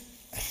just...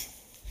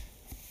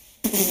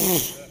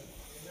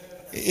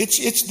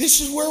 It's this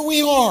is where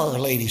we are,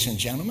 ladies and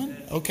gentlemen.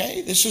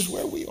 Okay? This is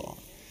where we are.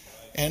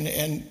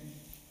 And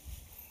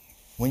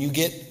when you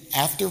get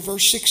after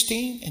verse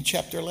 16 in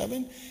chapter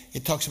 11,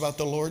 it talks about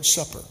the Lord's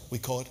Supper. We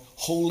call it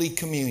Holy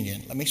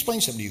Communion. Let me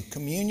explain something to you.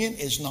 Communion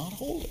is not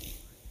holy.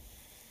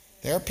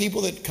 There are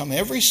people that come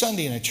every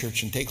Sunday in a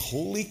church and take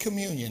Holy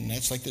Communion.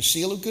 That's like the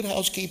seal of good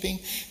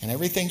housekeeping, and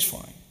everything's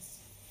fine.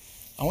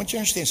 I want you to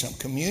understand something.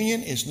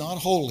 Communion is not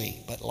holy,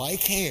 but like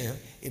hair,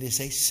 it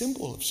is a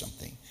symbol of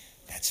something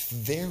that's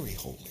very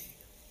holy,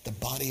 the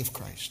body of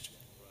Christ.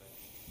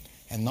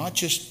 And not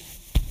just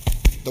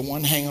the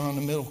one hanging on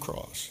the middle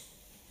cross.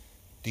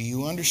 Do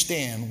you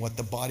understand what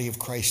the body of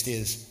Christ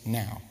is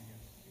now?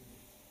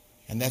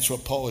 And that's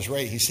what Paul is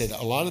writing. He said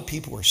a lot of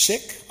people are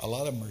sick, a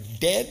lot of them are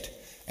dead,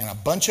 and a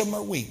bunch of them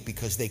are weak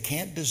because they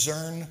can't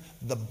discern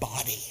the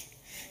body.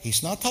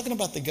 He's not talking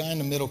about the guy in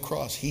the middle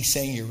cross. He's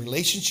saying your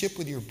relationship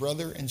with your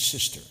brother and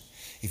sister.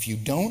 If you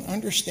don't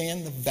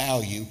understand the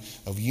value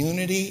of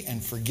unity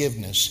and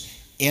forgiveness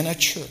in a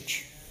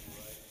church,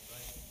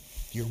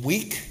 you're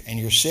weak and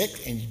you're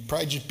sick and you'd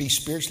probably just be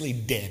spiritually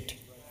dead.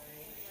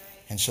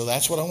 And so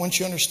that's what I want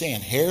you to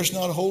understand. Hair's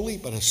not holy,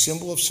 but a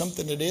symbol of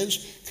something it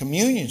is.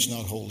 Communion's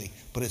not holy,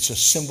 but it's a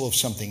symbol of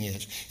something it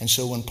is. And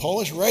so when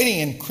Paul is writing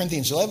in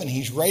Corinthians 11,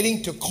 he's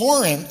writing to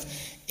Corinth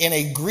in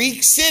a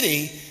Greek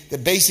city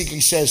that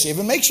basically says, if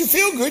it makes you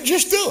feel good,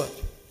 just do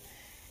it.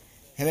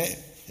 And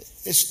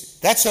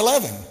that's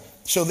 11.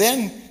 So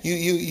then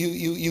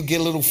you get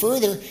a little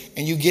further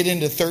and you get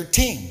into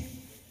 13.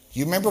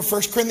 You remember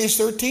 1 Corinthians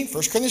 13? 1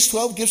 Corinthians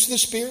 12 gives the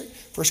Spirit.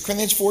 1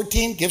 Corinthians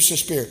 14 gives the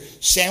Spirit.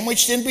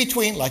 Sandwiched in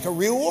between like a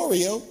real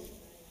Oreo.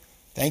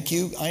 Thank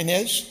you,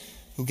 Inez,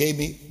 who gave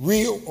me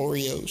real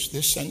Oreos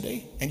this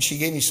Sunday. And she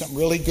gave me something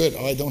really good.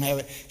 Oh, I don't have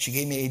it. She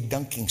gave me a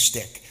dunking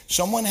stick.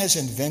 Someone has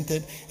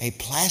invented a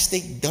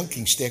plastic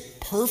dunking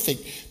stick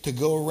perfect to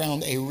go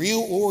around a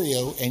real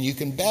Oreo, and you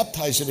can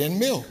baptize it in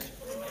milk.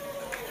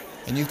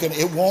 And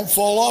it won't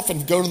fall off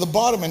and go to the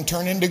bottom and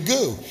turn into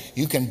goo.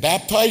 You can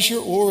baptize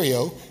your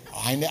Oreo.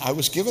 I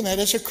was given that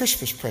as a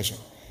Christmas present.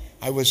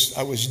 I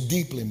was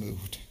deeply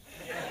moved.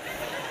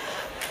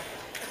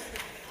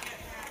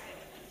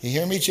 You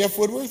hear me, Jeff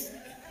Woodworth?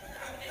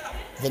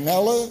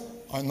 Vanilla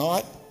are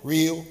not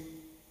real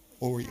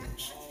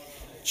Oreos.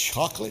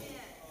 Chocolate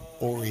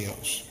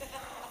Oreos.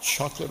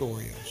 Chocolate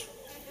Oreos.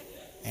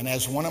 And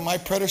as one of my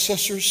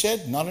predecessors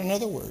said, not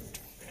another word.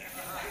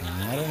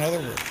 Not another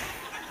word.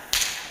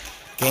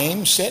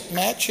 Game, set,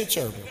 match, it's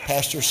over.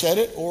 Pastor said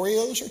it,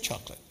 Oreos or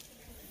chocolate.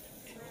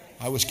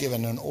 I was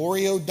given an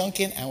Oreo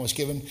Dunkin'. I was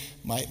given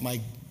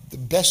the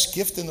best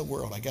gift in the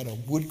world. I got a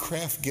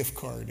Woodcraft gift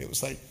card. It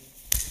was like,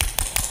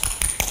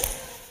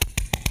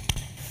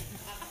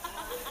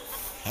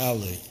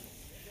 hallelujah.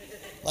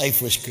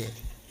 Life was good.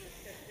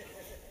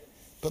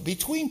 But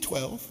between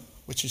 12,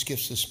 which is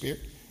gifts of the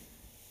Spirit,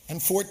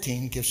 and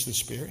 14, gifts of the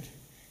Spirit,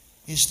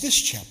 is this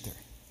chapter.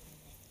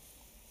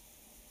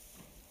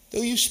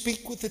 Though you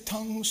speak with the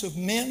tongues of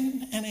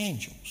men and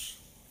angels,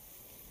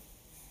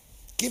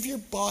 give your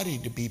body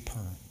to be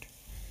burned.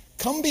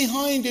 Come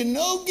behind in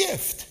no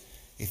gift.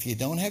 If you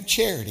don't have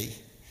charity,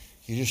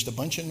 you're just a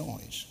bunch of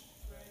noise.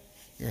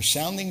 You're a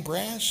sounding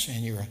brass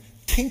and you're a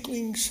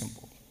tinkling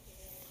cymbal.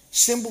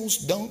 Cymbals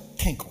don't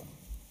tinkle.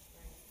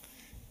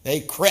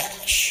 They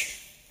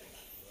crash.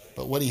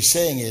 But what he's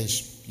saying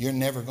is, you're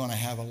never going to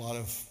have a lot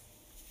of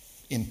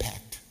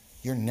impact.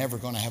 You're never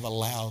going to have a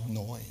loud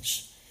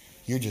noise.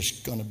 You're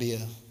just going to be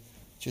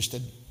just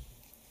a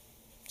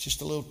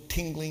little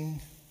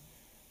tingling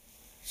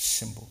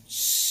cymbal.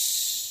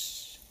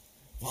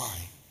 Why?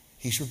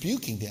 He's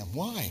rebuking them.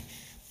 Why?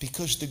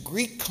 Because the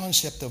Greek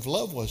concept of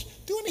love was,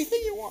 do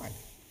anything you want.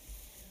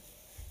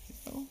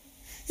 You know?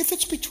 If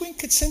it's between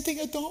consenting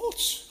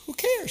adults, who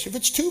cares? If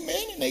it's two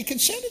men and they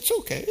consent, it's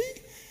okay.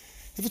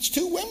 If it's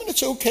two women,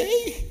 it's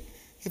okay.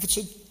 If it's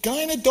a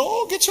guy and a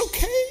dog, it's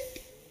okay.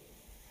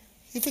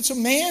 If it's a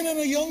man and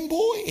a young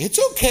boy, it's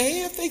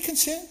okay if they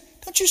consent.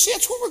 Don't you see?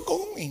 That's where we're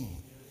going.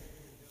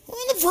 We're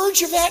on the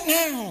verge of that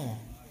now.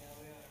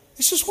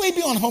 This is way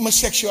beyond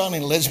homosexuality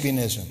and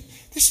lesbianism.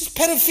 This is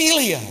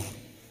pedophilia.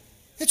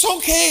 It's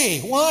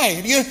okay.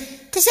 Why?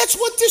 Because that's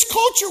what this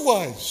culture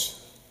was.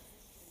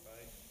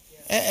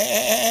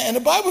 And the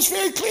Bible's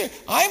very clear.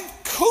 I'm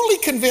totally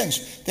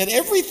convinced that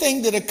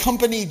everything that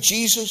accompanied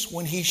Jesus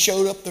when he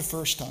showed up the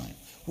first time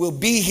will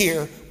be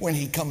here when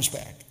he comes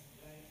back.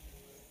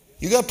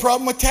 You got a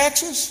problem with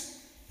taxes?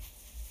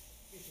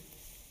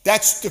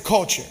 That's the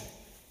culture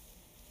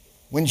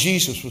when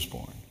Jesus was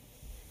born.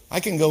 I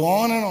can go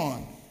on and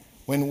on.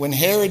 When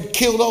Herod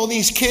killed all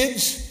these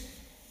kids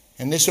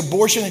and this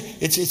abortion,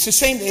 it's the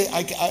same.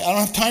 I don't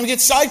have time to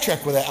get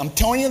sidetracked with that. I'm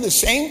telling you, the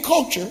same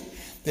culture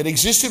that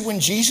existed when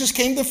Jesus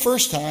came the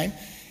first time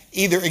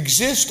either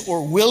exists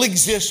or will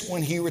exist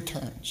when he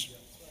returns.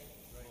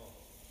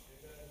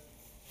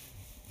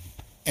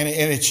 And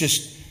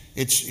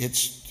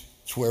it's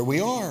where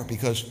we are,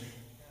 because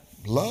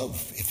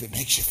love, if it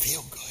makes you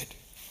feel good.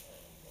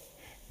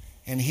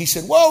 And he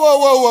said,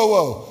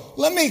 whoa.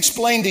 Let me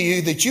explain to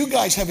you that you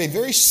guys have a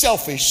very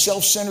selfish,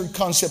 self-centered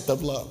concept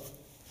of love.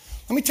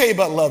 Let me tell you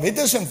about love. It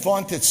doesn't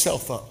vaunt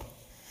itself up.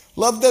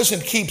 Love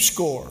doesn't keep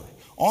score.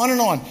 On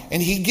and on.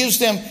 And he gives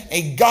them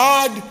a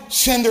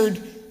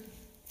God-centered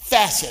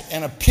facet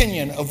and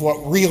opinion of what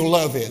real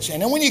love is.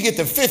 And then when you get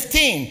to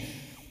 15,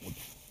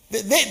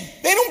 they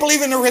don't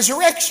believe in the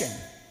resurrection.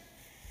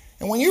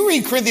 And when you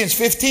read Corinthians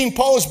 15,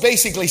 Paul is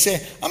basically saying,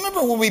 I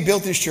remember when we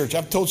built this church,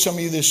 I've told some of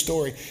you this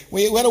story.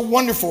 We had a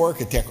wonderful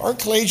architect. Art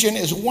Kalajian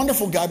is a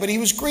wonderful guy, but he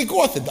was Greek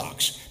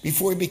Orthodox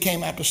before he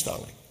became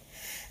apostolic.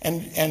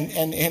 And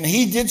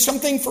he did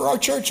something for our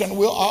church, and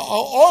I'll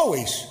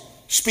always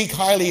speak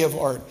highly of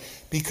Art,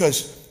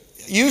 because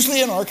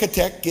usually an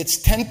architect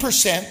gets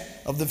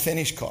 10% of the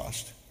finished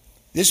cost.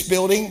 This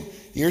building,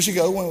 years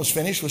ago when it was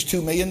finished, was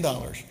 $2 million.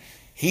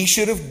 He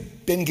should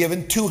have been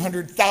given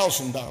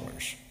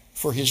 $200,000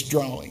 for his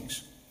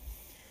drawings.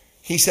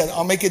 He said,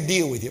 I'll make a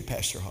deal with you,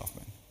 Pastor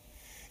Hoffman.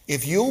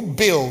 If you'll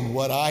build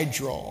what I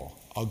draw,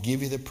 I'll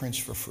give you the prints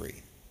for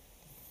free.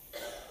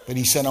 But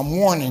he said, I'm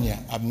warning you,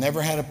 I've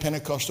never had a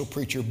Pentecostal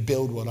preacher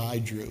build what I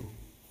drew,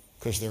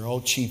 because they're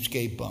all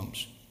cheapskate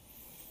bums.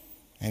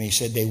 And he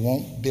said, they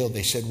won't build.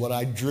 They said, what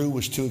I drew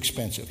was too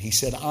expensive. He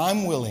said,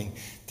 I'm willing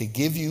to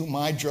give you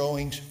my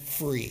drawings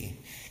free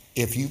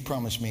if you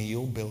promise me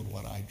you'll build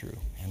what I drew.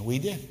 And we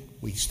did.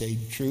 We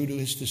stayed true to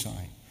his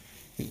design.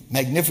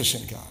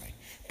 Magnificent guy.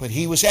 But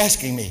he was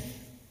asking me,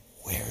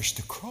 where's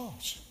the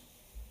cross?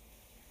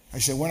 I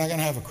said, we're not going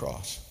to have a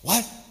cross.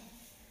 What?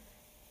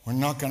 We're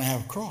not going to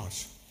have a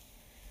cross.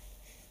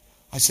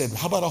 I said,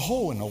 how about a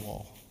hole in the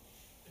wall?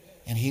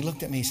 And he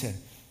looked at me and said,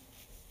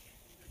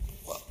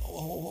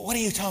 what are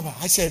you talking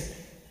about? I said,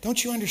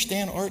 don't you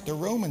understand, Art? The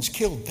Romans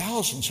killed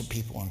thousands of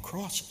people on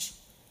crosses.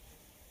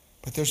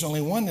 But there's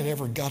only one that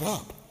ever got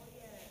up.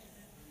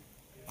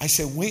 I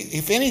said,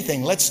 if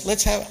anything,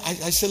 let's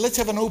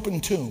have an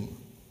open tomb.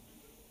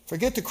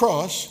 Forget the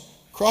cross.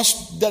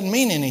 Cross doesn't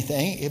mean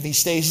anything if he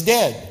stays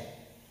dead.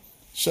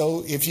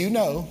 So if you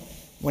know,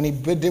 when he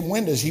did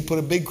windows, he put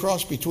a big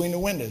cross between the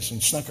windows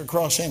and snuck a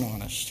cross in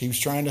on us. He was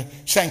trying to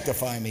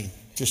sanctify me.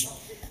 Just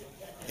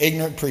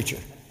ignorant preacher.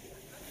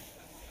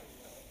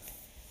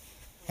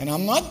 And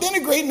I'm not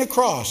denigrating the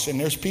cross. And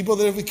there's people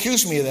that have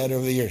accused me of that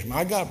over the years.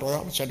 My God,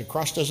 bro, I said the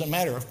cross doesn't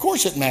matter. Of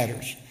course it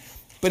matters.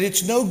 But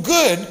it's no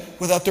good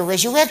without the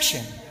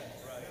resurrection.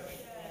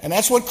 And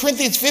that's what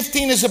Corinthians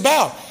 15 is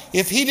about.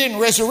 If he didn't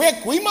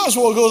resurrect, we might as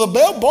well go to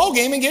the ball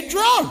game and get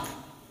drunk.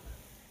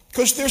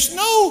 Because there's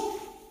no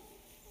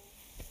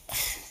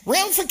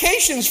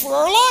ramifications for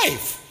our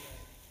life.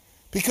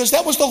 Because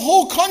that was the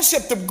whole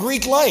concept of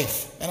Greek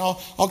life. And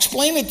I'll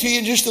explain it to you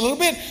in just a little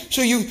bit.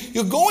 So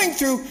you're going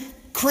through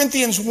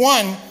Corinthians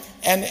 1,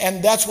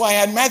 and that's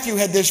why Matthew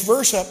had this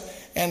verse up.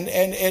 And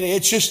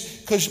it's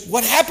just because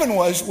what happened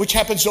was, which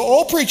happens to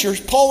all preachers,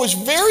 Paul was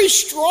very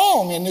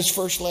strong in this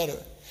first letter.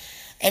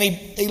 And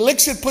he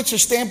licks it, puts a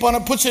stamp on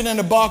it, puts it in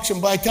a box,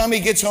 and by the time he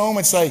gets home,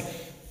 it's like,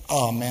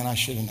 oh man, I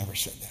should have never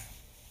said that.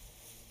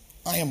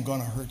 I am going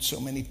to hurt so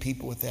many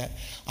people with that.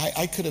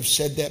 I could have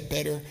said that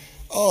better.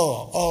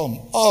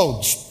 Oh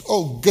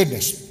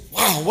goodness.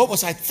 Wow, what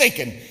was I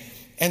thinking?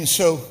 And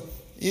so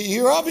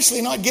you're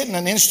obviously not getting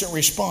an instant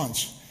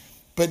response.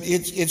 But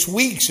it's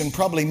weeks and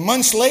probably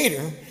months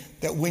later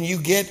that when you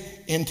get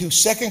into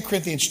 2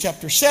 Corinthians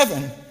chapter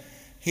 7,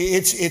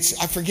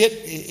 I forget,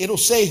 it'll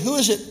say, who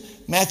is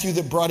it, Matthew,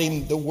 that brought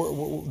him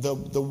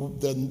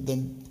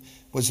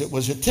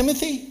was it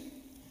Timothy?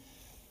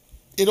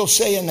 It'll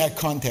say in that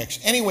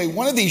context. Anyway,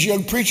 one of these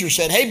young preachers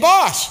said, hey,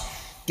 boss,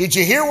 did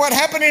you hear what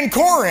happened in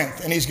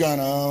Corinth? And he's going,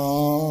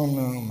 oh,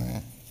 no,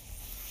 man.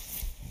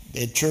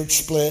 The church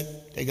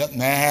split. They got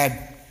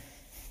mad.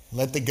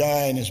 Let the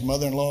guy and his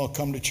mother-in-law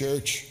come to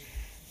church.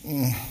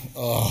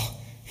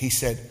 He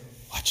said,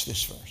 watch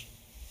this verse.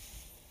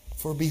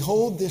 For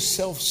behold, this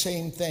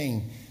self-same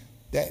thing,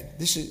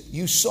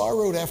 you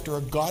sorrowed after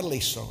a godly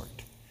sort.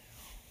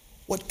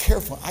 What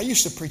careful, I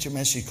used to preach a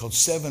message called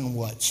 7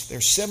 whats.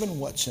 There's 7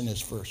 whats in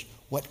this verse.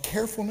 What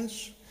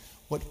carefulness,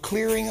 what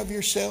clearing of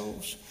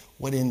yourselves,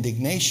 what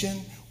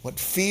indignation, what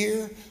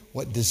fear,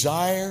 what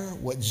desire,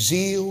 what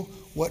zeal,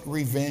 what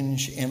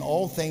revenge. In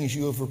all things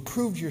you have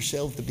reproved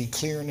yourself to be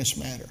clear in this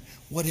matter.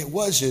 What it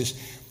was is,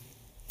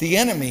 the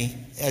enemy,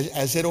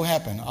 as it'll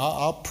happen,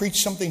 I'll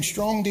preach something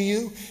strong to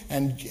you,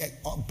 and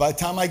by the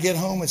time I get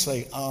home, it's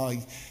like, oh,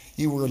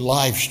 you were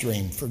live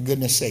streamed, for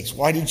goodness sakes.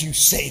 Why did you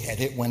say that?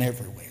 It went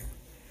everywhere.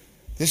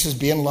 This is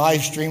being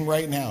live streamed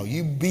right now.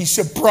 You'd be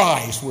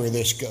surprised where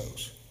this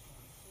goes.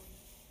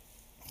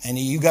 And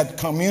you got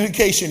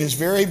communication is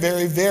very,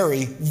 very,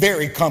 very,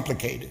 very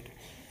complicated.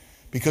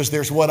 Because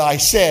there's what I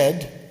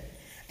said,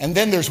 and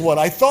then there's what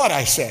I thought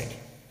I said.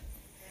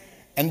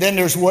 And then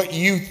there's what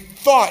you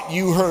thought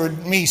you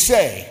heard me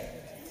say.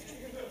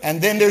 And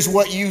then there's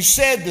what you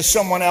said to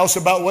someone else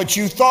about what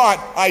you thought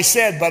I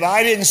said. But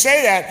I didn't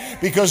say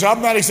that because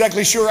I'm not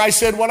exactly sure I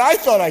said what I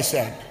thought I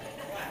said.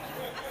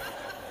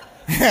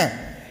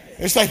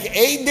 It's like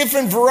 8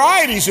 different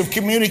varieties of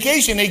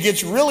communication. It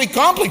gets really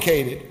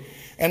complicated.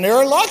 And there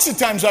are lots of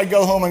times I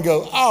go home and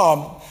go,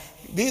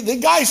 the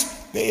guys,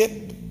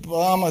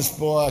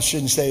 I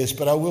shouldn't say this,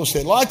 but I will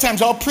say it. A lot of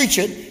times I'll preach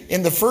it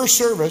in the first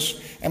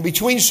service, and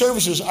between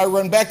services I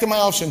run back to my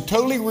office and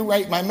totally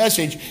rewrite my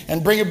message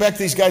and bring it back to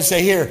these guys and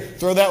say, here,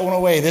 throw that one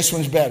away. This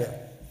one's better.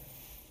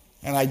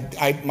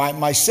 And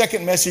my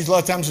second message a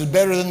lot of times is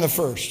better than the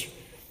first,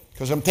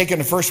 because I'm taking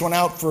the first one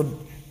out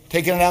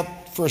taking it out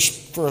for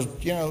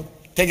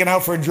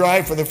a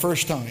drive for the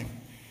first time.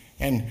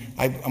 And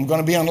I'm going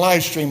to be on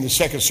live stream the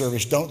second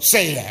service. Don't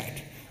say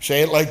that.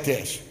 Say it like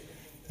this.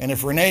 And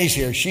if Renee's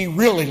here, she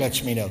really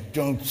lets me know.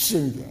 Don't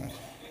say that.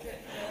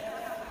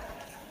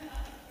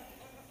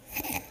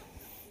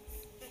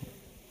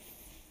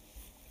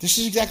 This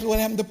is exactly what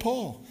happened to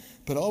Paul.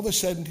 But all of a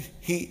sudden,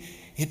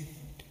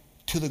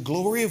 to the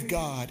glory of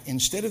God,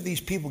 instead of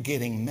these people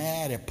getting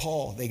mad at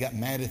Paul, they got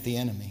mad at the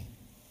enemy.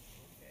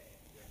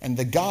 And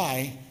the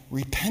guy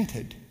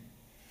repented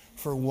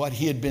for what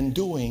he had been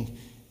doing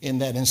in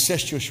that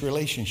incestuous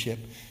relationship,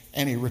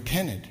 and he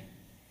repented.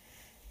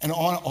 And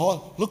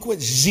look what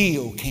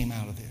zeal came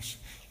out of this.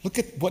 Look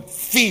at what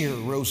fear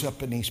rose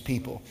up in these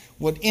people,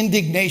 what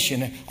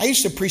indignation. I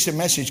used to preach a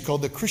message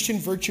called The Christian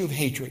Virtue of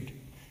Hatred.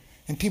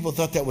 And people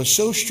thought that was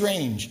so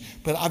strange,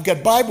 but I've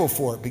got Bible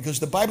for it, because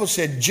the Bible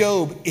said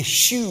Job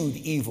eschewed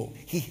evil.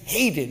 He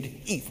hated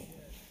evil.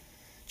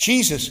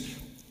 Jesus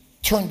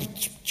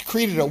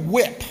created a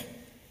whip,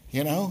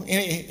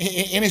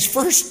 in his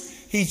first,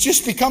 he's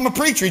just become a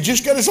preacher. He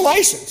just got his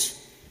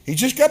license. He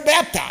just got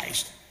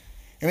baptized.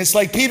 And it's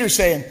like Peter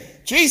saying,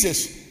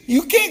 Jesus,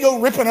 you can't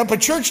go ripping up a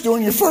church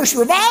doing your first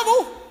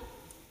revival.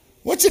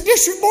 What's the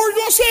district board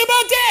going to say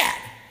about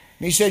that?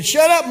 And he said,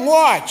 shut up and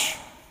watch.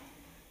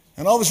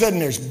 And all of a sudden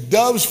there's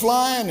doves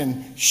flying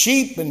and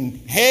sheep and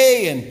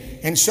hay,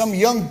 and some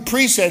young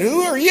priest said,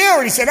 who are you?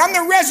 And he said, I'm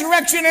the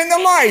resurrection and the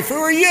life. Who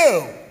are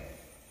you?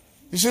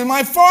 This is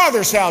my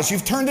Father's house.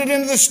 You've turned it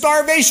into the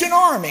Starvation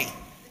Army.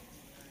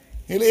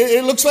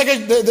 It looks like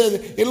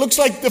it looks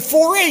like the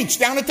 4-H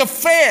down at the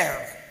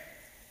fair.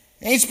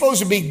 Ain't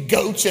supposed to be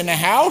goats in the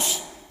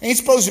house. Ain't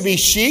supposed to be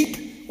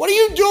sheep. What are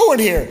you doing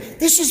here?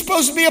 This is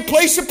supposed to be a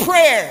place of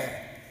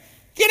prayer.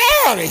 Get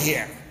out of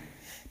here.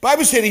 The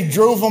Bible said he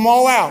drove them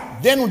all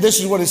out. Then this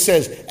is what it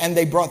says. And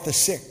they brought the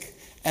sick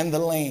and the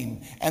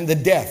lame and the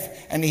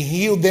deaf, and he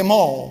healed them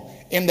all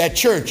in that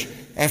church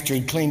after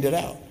he'd cleaned it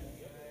out.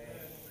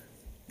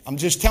 I'm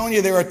just telling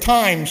you, there are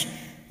times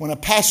when a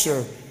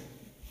pastor,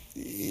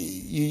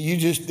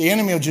 the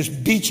enemy will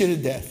just beat you to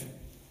death.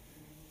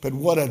 But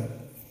what a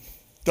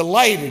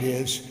delight it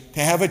is to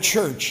have a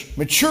church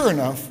mature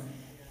enough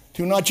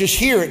to not just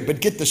hear it, but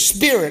get the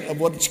spirit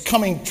of what's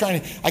coming.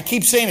 I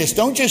keep saying this,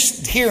 don't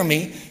just hear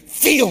me,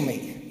 feel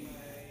me.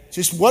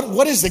 Just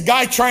what is the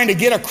guy trying to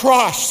get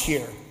across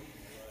here?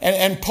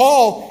 And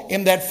Paul,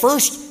 in that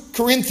first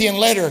Corinthian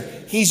letter,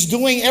 he's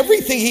doing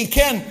everything he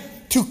can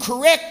to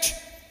correct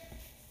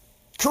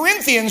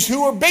Corinthians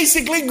who are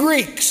basically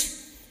Greeks.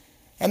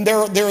 And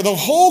they're the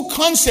whole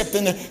concept.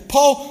 And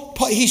Paul,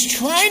 he's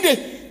trying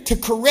to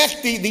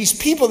correct these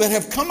people that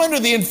have come under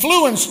the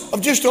influence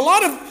of just a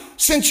lot of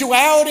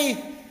sensuality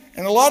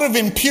and a lot of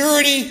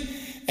impurity.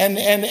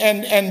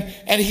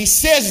 And he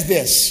says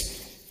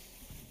this: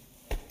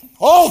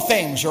 all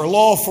things are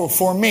lawful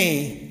for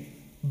me,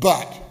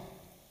 but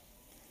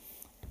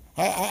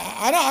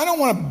I don't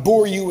want to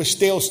bore you with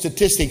stale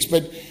statistics,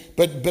 but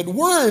But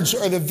words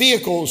are the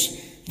vehicles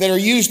that are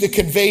used to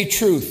convey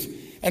truth.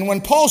 And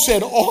when Paul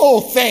said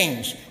all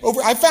things,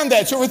 I found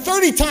that it's over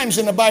 30 times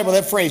in the Bible,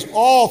 that phrase,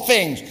 all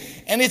things.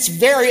 And it's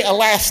very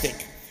elastic.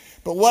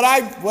 But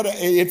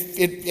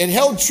it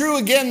held true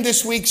again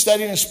this week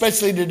studying,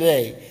 especially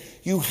today.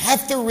 You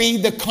have to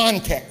read the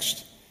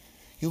context.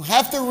 You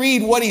have to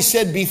read what he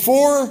said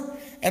before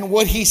and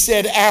what he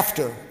said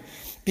after.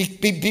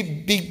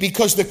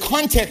 Because the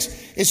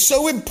context is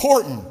so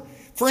important.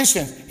 For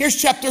instance, here's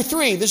chapter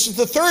 3. This is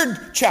the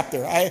third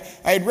chapter. I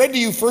had read to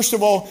you, first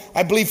of all,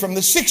 I believe from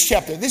the 6th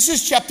chapter. This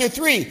is chapter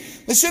 3.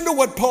 Listen to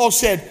what Paul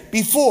said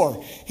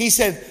before. He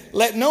said,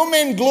 let no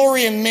man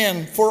glory in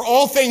men, for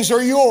all things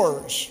are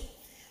yours.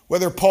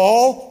 Whether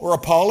Paul or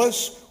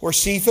Apollos or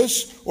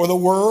Cephas or the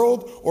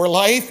world or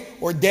life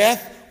or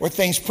death or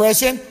things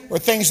present or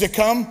things to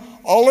come,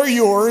 all are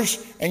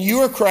yours, and you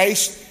are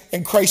Christ,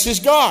 and Christ is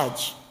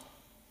God's.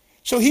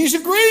 So he's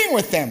agreeing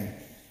with them.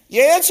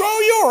 Yeah, it's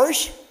all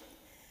yours.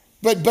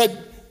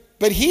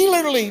 But he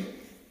literally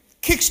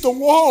kicks the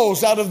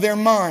walls out of their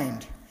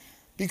mind,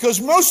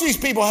 because most of these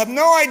people have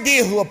no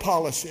idea who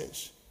Apollos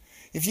is.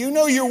 If you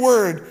know your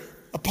word,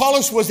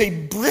 Apollos was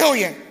a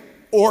brilliant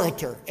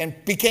orator and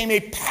became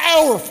a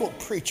powerful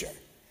preacher.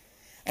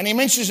 And he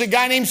mentions a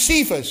guy named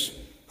Cephas.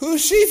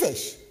 Who's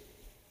Cephas?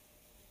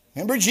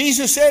 Remember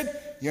Jesus said,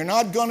 you're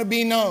not going to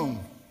be known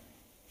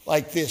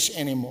like this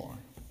anymore.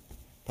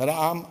 But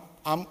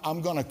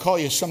I'm going to call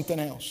you something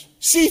else.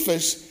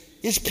 Cephas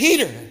is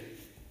Peter.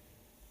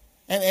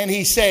 And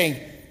he's saying,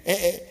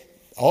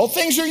 all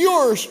things are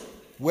yours,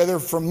 whether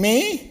from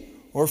me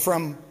or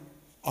from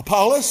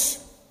Apollos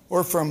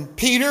or from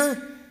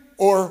Peter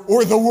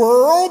or the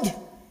world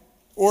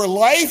or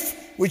life,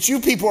 which you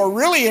people are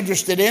really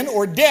interested in,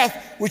 or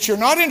death, which you're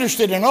not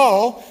interested in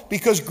all,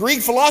 because Greek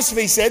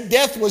philosophy said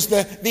death was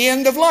the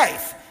end of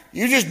life.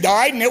 You just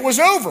died and it was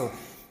over.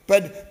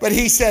 But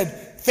he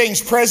said, things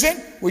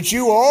present, which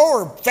you all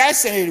are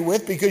fascinated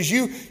with because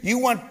you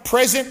want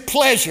present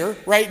pleasure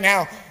right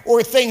now,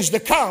 or things to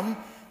come,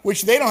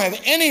 which they don't have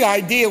any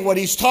idea what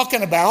he's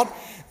talking about.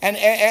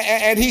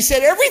 And he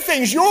said,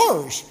 everything's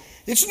yours.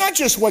 It's not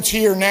just what's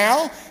here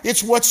now,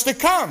 it's what's to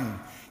come.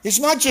 It's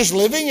not just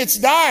living, it's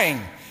dying.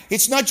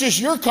 It's not just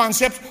your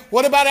concepts.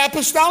 What about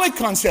apostolic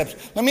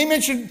concepts? Let me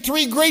mention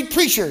 3 great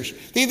preachers.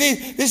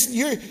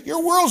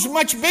 Your world's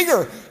much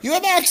bigger. You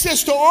have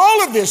access to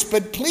all of this,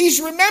 but please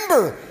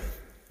remember,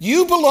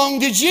 you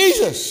belong to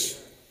Jesus.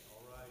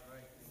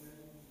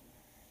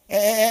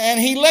 And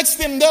he lets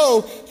them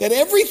know that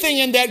everything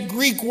in that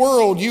Greek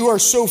world you are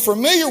so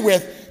familiar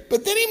with,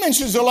 but then he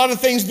mentions a lot of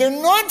things they're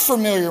not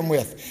familiar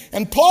with.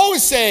 And Paul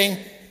is saying,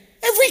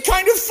 every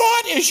kind of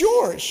thought is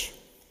yours.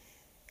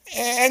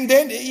 And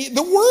then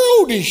the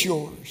world is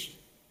yours.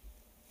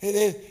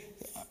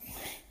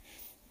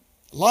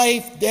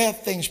 Life,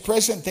 death, things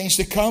present, things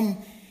to come.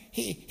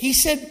 He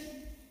said,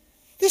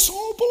 this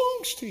all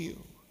belongs to you.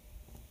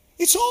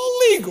 It's all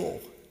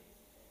legal.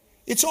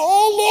 It's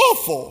all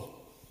lawful.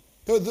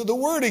 The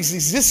word is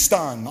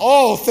existon,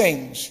 all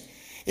things.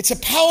 It's a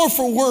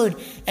powerful word.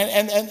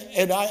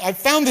 And I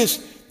found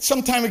this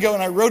some time ago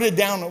and I wrote it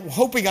down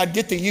hoping I'd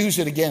get to use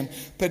it again.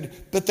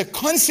 But the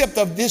concept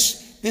of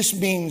this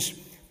means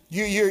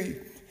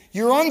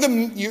you're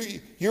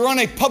on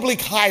a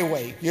public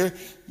highway.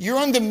 You're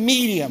on the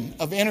medium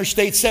of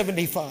Interstate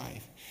 75.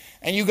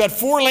 And you got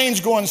 4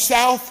 lanes going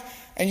south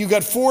and you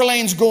got 4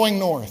 lanes going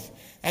north.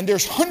 And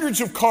there's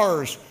hundreds of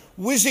cars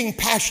whizzing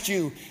past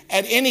you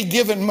at any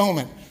given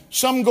moment.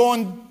 Some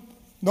going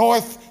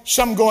north,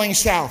 some going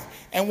south.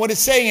 And what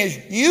it's saying is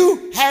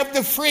you have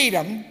the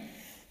freedom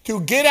to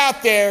get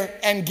out there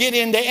and get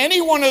into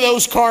any one of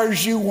those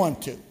cars you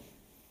want to.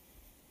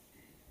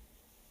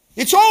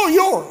 It's all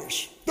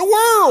yours. The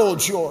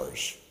world's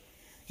yours.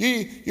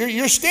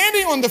 You're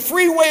standing on the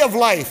freeway of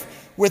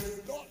life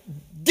with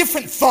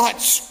different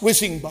thoughts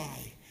whizzing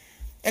by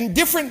and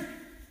different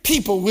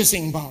people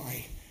whizzing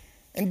by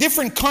and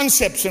different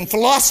concepts and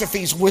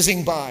philosophies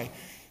whizzing by.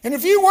 And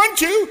if you want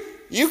to,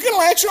 you can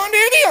latch on to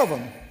any of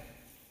them.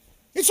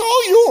 It's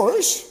all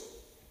yours.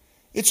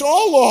 It's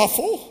all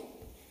lawful.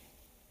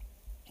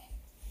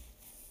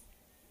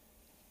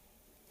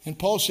 And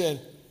Paul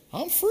said,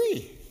 I'm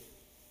free.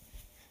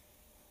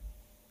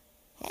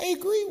 I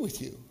agree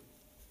with you.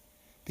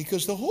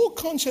 Because the whole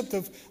concept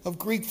of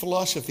Greek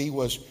philosophy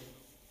was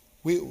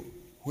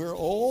we're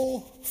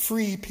all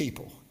free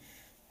people.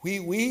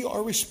 We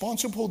are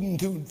responsible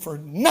for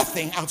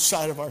nothing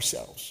outside of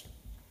ourselves.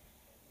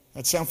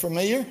 That sound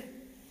familiar?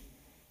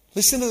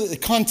 Listen to the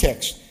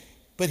context.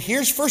 But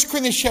here's 1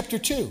 Corinthians chapter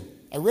 2.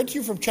 I read to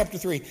you from chapter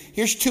 3.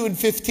 Here's 2 and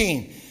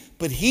 15.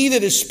 But he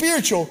that is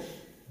spiritual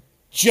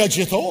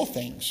judgeth all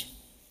things.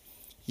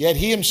 Yet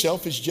he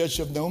himself is judged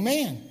of no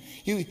man.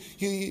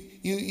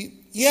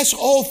 Yes,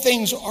 all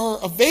things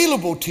are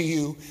available to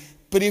you.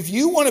 But if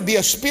you want to be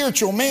a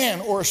spiritual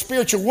man or a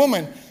spiritual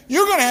woman,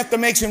 you're going to have to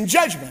make some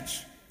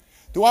judgments.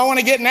 Do I want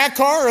to get in that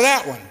car or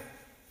that one?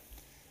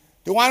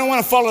 Do I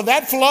want to follow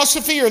that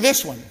philosophy or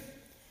this one?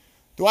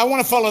 Do I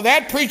want to follow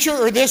that preacher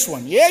or this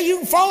one? Yeah, you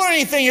can follow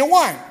anything you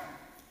want.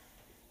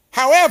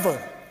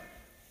 However,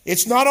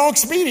 it's not all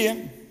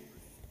expedient.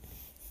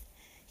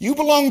 You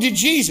belong to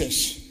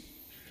Jesus.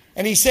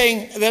 And he's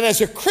saying that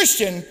as a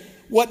Christian,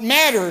 what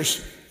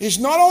matters is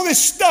not all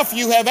this stuff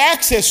you have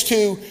access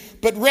to,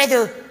 but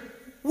rather,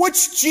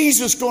 what's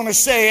Jesus going to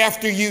say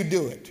after you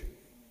do it?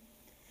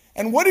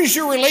 And what is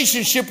your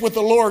relationship with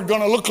the Lord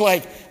going to look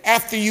like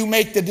after you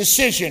make the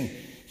decision?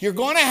 You're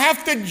going to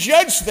have to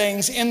judge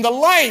things in the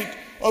light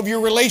of your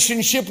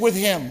relationship with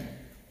him.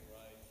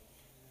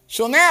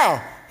 So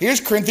now, here's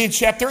Corinthians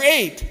chapter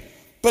 8.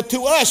 But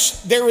to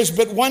us there is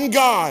but one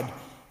God,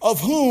 of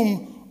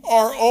whom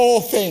are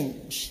all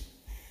things.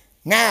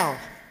 Now,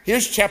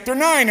 here's chapter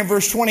 9 and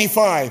verse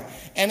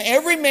 25. And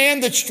every man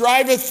that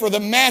striveth for the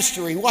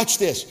mastery, watch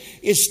this,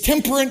 is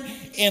temperate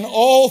in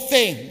all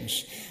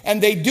things.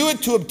 And they do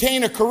it to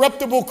obtain a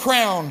corruptible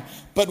crown,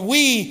 but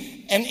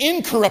we an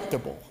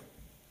incorruptible.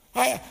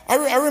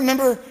 I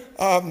remember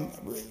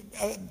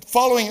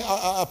following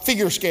a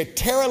figure skater,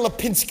 Tara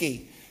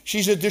Lipinski.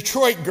 She's a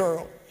Detroit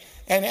girl,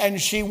 and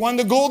she won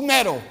the gold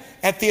medal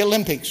at the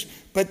Olympics.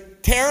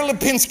 But Tara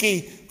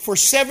Lipinski, for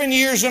 7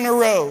 years in a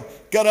row,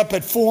 got up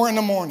at 4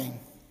 a.m.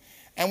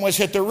 and was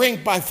at the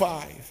rink by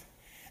 5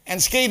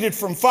 and skated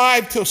from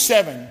 5 till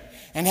 7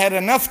 and had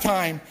enough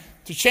time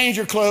to change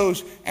her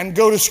clothes and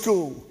go to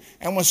school.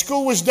 And when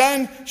school was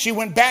done, she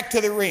went back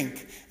to the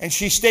rink and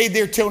she stayed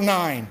there till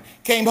 9.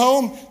 Came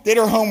home, did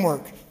her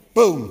homework.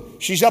 Boom,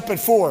 she's up at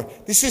 4.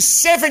 This is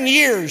 7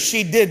 years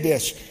she did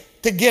this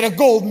to get a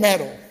gold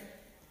medal.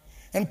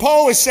 And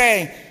Paul is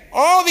saying,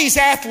 all these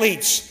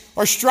athletes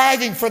are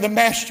striving for the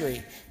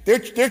mastery.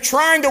 They're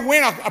trying to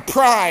win a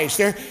prize.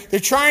 They're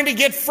trying to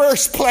get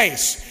first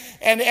place.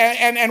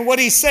 And what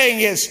he's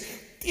saying is,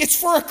 it's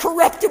for a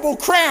corruptible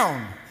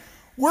crown.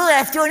 We're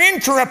after an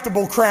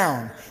incorruptible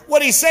crown.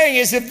 What he's saying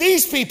is, if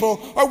these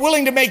people are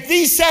willing to make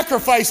these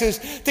sacrifices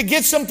to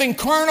get something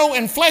carnal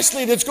and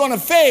fleshly that's going to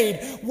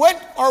fade,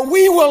 what are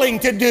we willing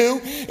to do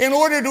in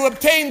order to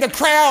obtain the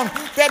crown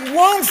that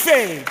won't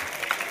fade?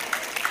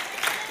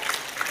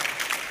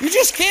 You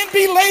just can't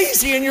be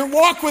lazy in your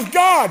walk with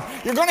God.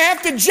 You're going to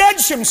have to judge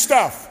some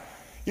stuff.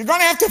 You're going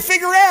to have to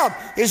figure out,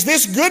 is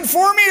this good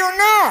for me or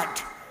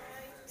not?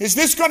 Is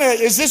this going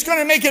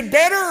to make it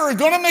better or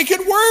going to make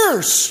it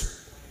worse?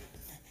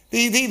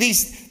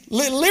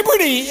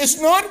 Liberty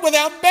is not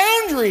without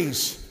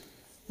boundaries.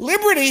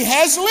 Liberty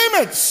has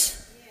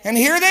limits. And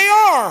here they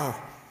are.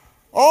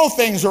 All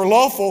things are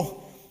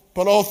lawful,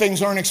 but all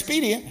things aren't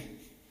expedient.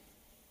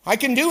 I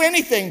can do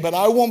anything, but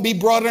I won't be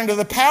brought under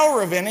the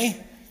power of any.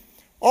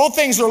 All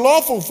things are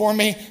lawful for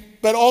me,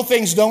 but all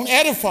things don't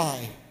edify.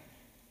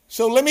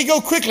 So let me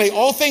go quickly.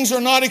 All things are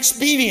not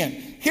expedient.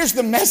 Here's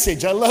the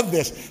message. I love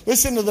this.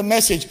 Listen to the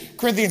message,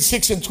 Corinthians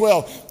 6 and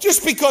 12.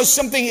 Just because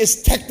something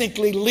is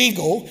technically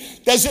legal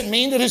doesn't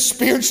mean that it's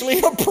spiritually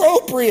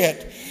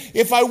appropriate.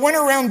 If I went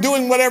around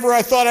doing whatever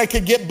I thought I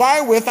could get by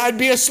with, I'd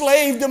be a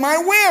slave to my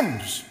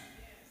whims.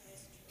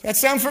 That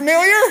sound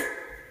familiar?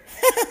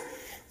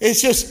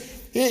 It's just,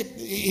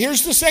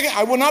 here's the second.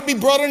 I will not be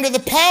brought under the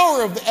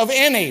power of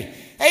any.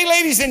 Hey,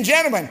 ladies and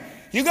gentlemen,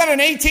 you got an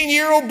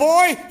 18-year-old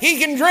boy, he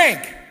can drink.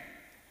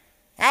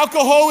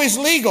 Alcohol is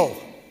legal.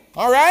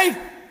 All right?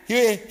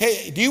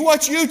 Hey, do you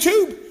watch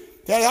YouTube?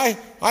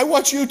 I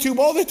watch YouTube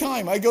all the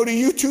time. I go to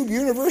YouTube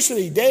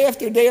University day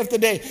after day after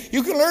day.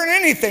 You can learn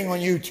anything on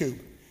YouTube.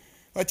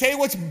 I tell you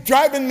what's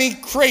driving me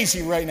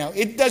crazy right now.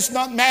 It does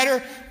not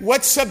matter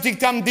what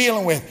subject I'm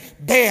dealing with.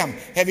 Bam!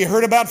 Have you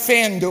heard about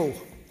FanDuel?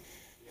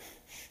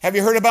 Have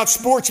you heard about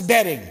sports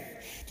betting?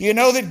 Do you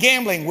know that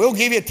gambling will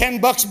give you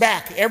 $10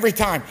 back every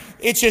time?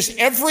 It's just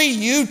every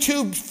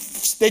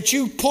YouTube that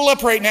you pull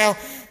up right now,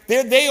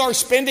 they are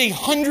spending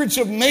hundreds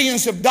of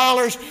millions of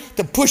dollars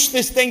to push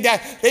this thing down.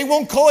 They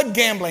won't call it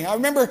gambling. I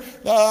remember,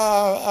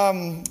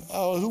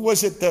 who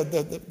was it?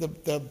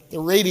 The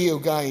radio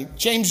guy,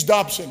 James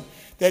Dobson,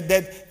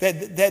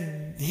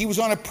 that he was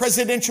on a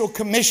presidential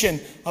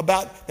commission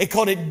about, they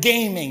called it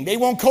gaming. They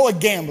won't call it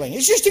gambling.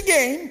 It's just a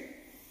game.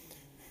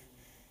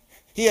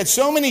 He had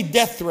so many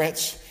death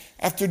threats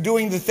after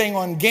doing the thing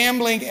on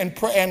gambling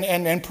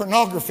and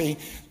pornography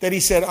that he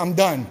said, I'm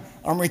done.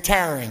 I'm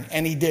retiring.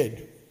 And he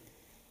did.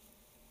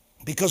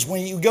 Because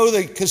when you go to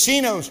the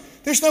casinos,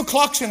 there's no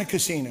clocks in a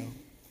casino.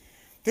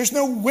 There's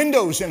no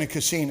windows in a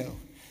casino.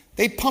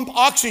 They pump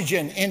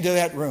oxygen into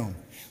that room.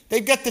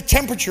 They've got the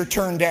temperature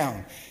turned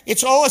down.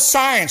 It's all a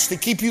science to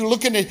keep you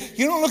looking at,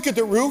 you don't look at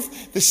the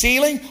roof, the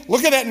ceiling,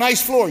 look at that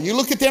nice floor. You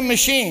look at them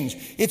machines.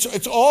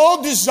 It's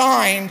all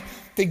designed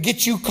to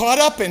get you caught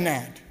up in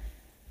that.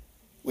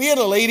 We had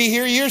a lady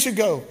here years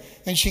ago,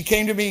 and she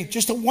came to me,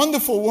 just a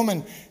wonderful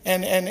woman,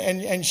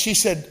 and she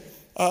said,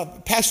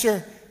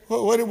 Pastor,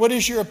 what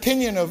is your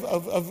opinion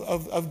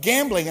of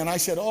gambling? And I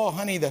said, oh,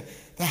 honey,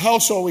 the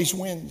house always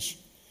wins.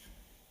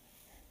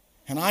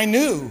 And I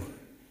knew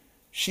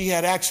she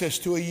had access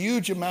to a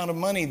huge amount of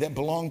money that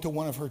belonged to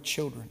one of her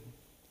children.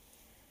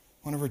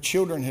 One of her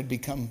children had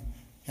become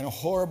in a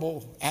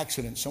horrible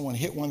accident. Someone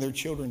hit one of their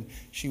children.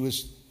 She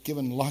was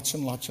given lots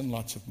and lots and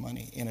lots of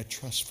money in a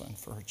trust fund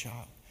for her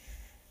child.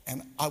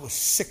 And I was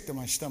sick to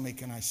my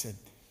stomach, and I said,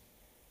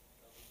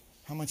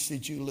 How much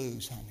did you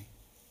lose, honey?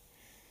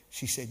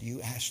 She said,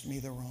 you asked me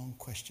the wrong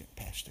question,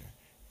 Pastor.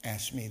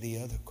 Ask me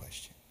the other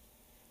question.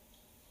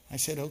 I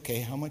said, okay,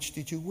 how much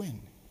did you win?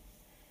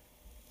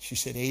 She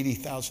said,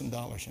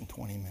 $80,000 in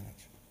 20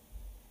 minutes.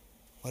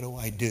 What do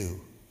I do?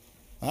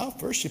 Well,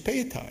 first you pay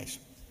your tithes.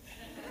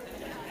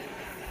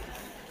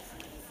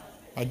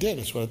 I did.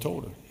 That's what I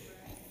told her.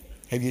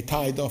 Have you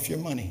tithed off your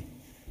money?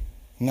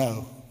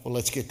 No. Well,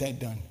 let's get that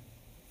done.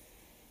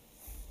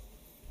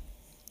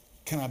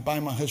 Can I buy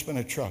my husband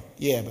a truck?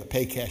 Yeah, but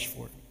pay cash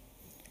for it.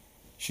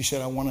 She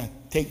said, I want to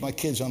take my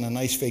kids on a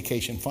nice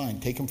vacation. Fine,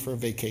 take them for a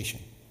vacation.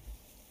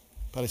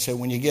 But I said,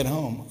 when you get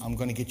home, I'm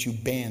going to get you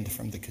banned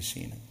from the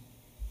casino,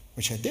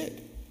 which I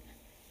did.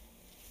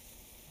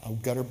 I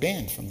got her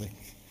banned from the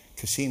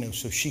casino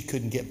so she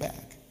couldn't get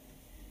back.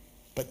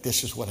 But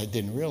this is what I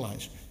didn't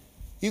realize.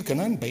 You can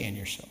unban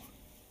yourself.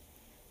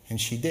 And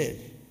she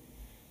did.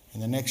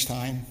 And the next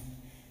time,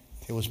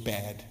 it was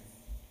bad.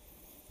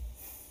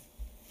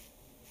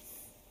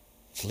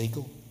 It's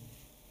legal.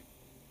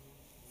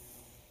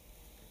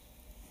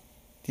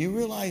 Do you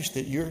realize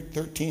that your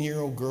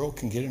 13-year-old girl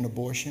can get an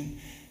abortion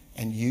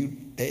and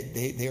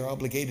they're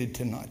obligated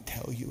to not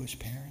tell you as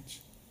parents?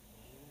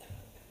 Do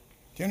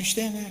you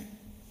understand that?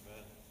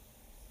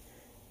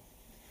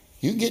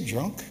 You can get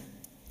drunk.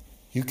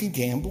 You can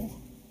gamble.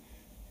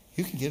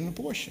 You can get an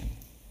abortion.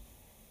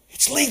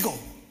 It's legal.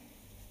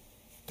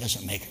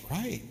 Doesn't make it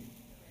right.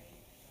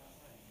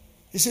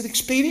 Is it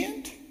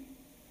expedient?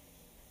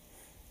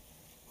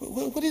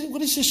 What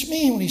does this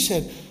mean when he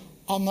said,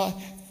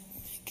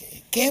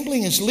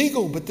 gambling is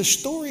legal, but the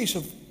stories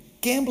of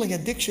gambling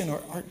addiction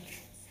are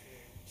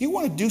you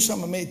want to do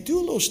something, do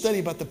a little study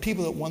about the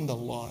people that won the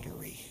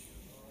lottery.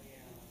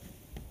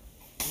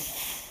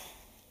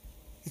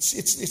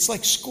 It's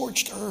like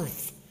scorched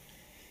earth.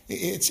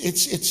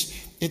 It's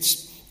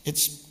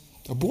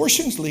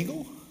abortion's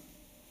legal.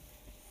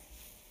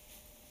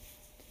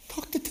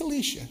 Talk to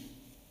Talisha.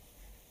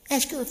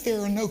 Ask her if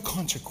there are no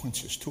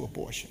consequences to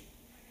abortion.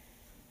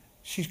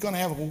 She's going to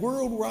have a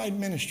worldwide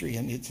ministry,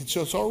 and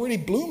it's already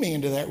blooming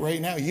into that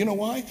right now. You know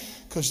why?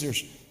 Because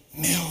there's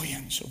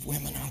millions of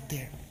women out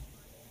there.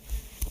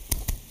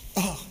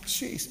 Oh,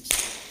 Jesus.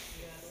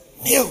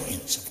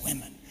 Millions of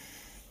women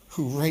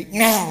who right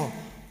now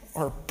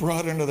are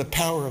brought under the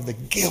power of the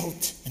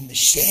guilt and the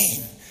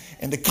shame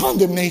and the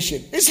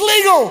condemnation. It's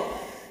legal.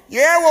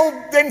 Yeah,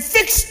 well, then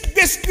fix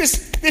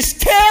this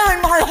tear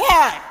in my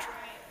heart.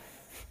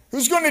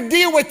 Who's going to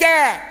deal with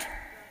that?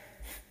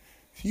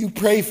 You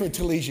pray for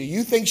Talisha.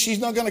 You think she's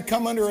not going to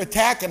come under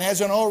attack and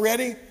hasn't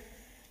already?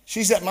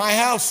 She's at my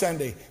house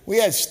Sunday. We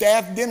had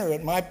staff dinner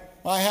at my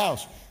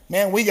house.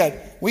 Man, we got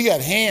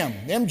ham.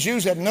 Them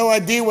Jews have no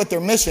idea what they're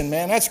missing,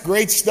 man. That's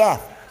great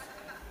stuff.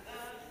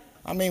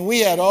 I mean, we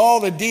had all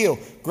the deal.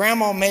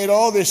 Grandma made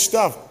all this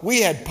stuff.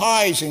 We had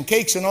pies and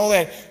cakes and all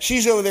that.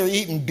 She's over there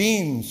eating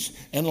beans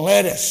and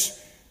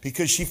lettuce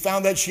because she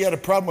found out she had a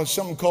problem with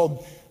something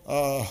called,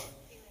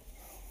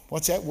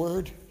 what's that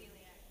word?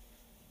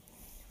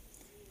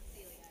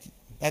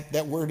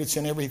 That word that's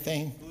in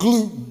everything.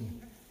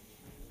 Gluten.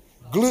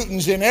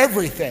 Gluten's in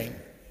everything.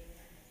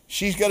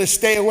 She's got to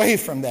stay away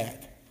from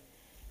that.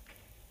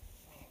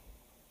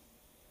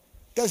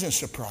 Doesn't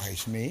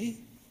surprise me.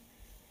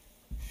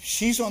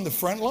 She's on the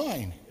front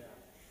line.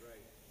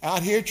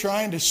 Out here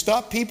trying to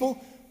stop people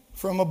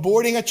from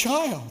aborting a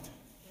child.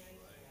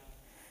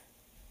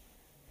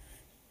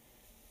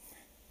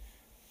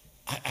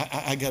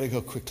 I got to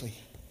go quickly.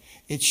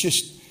 It's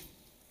just,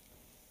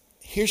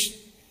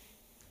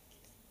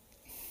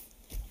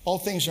 all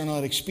things are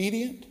not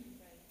expedient.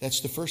 That's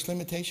the first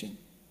limitation.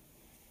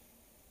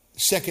 The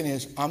second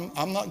is,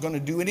 I'm not going to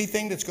do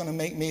anything that's going to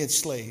make me a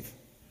slave.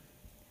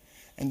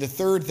 And the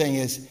third thing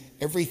is,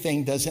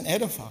 everything doesn't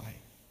edify.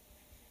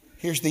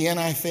 Here's the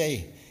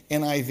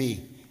NIV.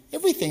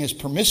 Everything is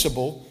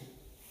permissible,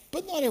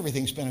 but not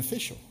everything's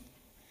beneficial.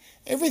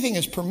 Everything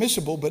is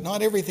permissible, but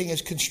not everything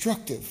is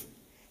constructive.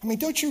 I mean,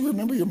 don't you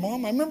remember your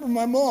mom? I remember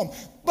my mom.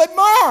 But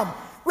Mom,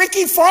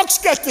 Ricky Fox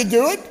got to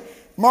do it.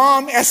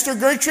 Mom, Esther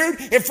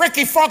Gertrude, if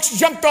Ricky Fox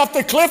jumped off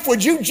the cliff,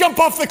 would you jump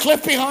off the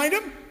cliff behind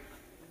him?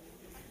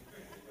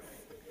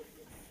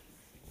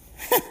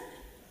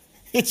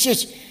 It's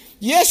just,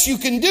 yes, you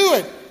can do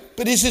it,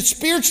 but is it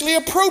spiritually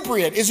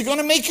appropriate? Is it going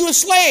to make you a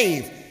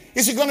slave?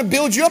 Is it going to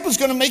build you up? Is it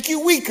going to make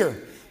you weaker?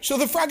 So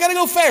I got to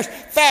go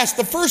fast.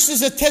 The first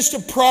is a test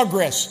of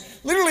progress.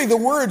 Literally, the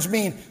words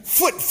mean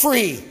foot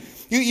free.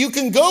 You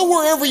can go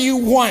wherever you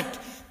want.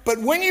 But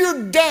when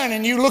you're done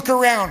and you look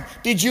around,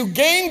 did you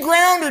gain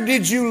ground or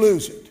did you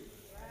lose it?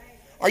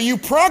 Are you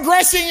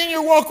progressing in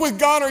your walk with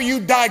God or are you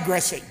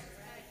digressing?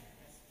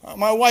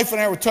 My wife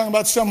and I were talking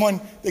about someone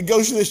that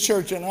goes to this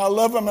church, and I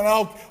love them and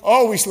I'll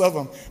always love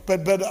them.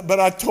 But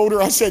I told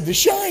her, I said, the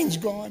shine's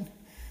gone.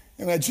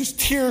 And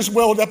tears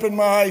welled up in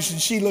my eyes, and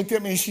she looked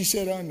at me and she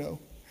said, I know.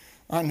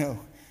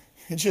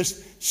 And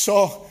just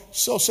saw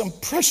some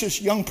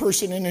precious young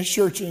person in this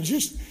church and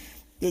just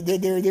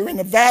They're in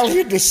the valley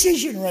of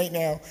decision right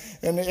now.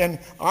 And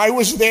I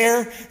was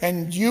there,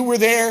 and you were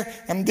there,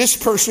 and this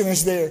person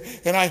is there.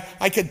 And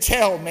I could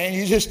tell, man,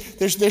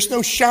 there's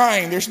no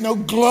shine, there's no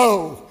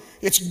glow.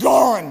 It's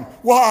gone.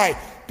 Why?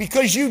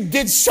 Because you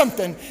did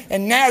something,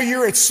 and now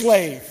you're its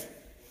slave.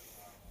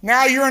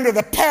 Now you're under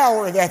the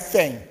power of that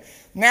thing.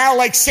 Now,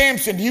 like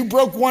Samson, you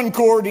broke one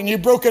cord and you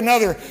broke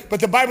another. But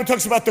the Bible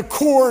talks about the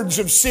cords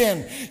of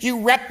sin.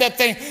 You wrap that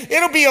thing.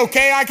 It'll be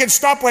okay. I can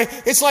stop.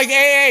 It's like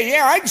AA.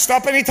 Yeah, I can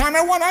stop anytime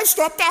I want.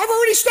 I've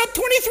already stopped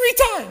 23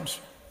 times.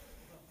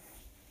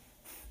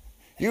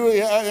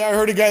 I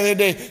heard a guy the other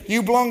day,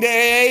 you belong to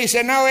AA? He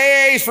said, no,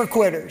 AA is for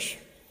quitters.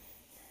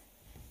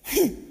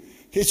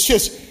 It's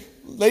just,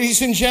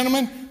 ladies and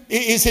gentlemen,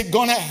 is it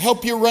going to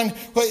help you run?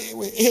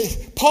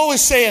 Paul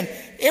is saying,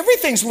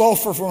 everything's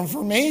lawful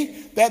for me.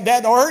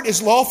 That art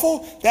is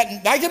lawful.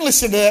 That I can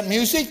listen to that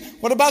music.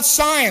 What about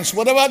science?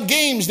 What about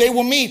games? They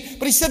will meet.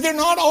 But he said they're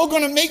not all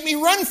going to make me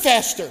run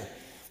faster.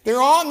 They're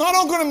not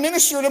all going to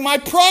minister to my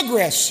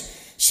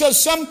progress. So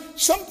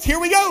here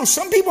we go.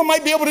 Some people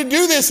might be able to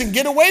do this and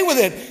get away with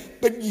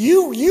it, but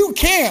you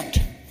can't.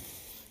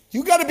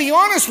 You got to be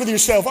honest with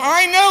yourself.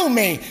 I know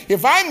me.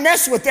 If I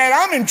mess with that,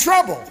 I'm in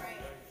trouble.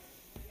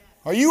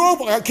 Are you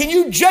open? Can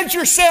you judge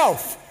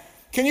yourself?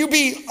 Can you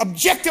be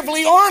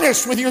objectively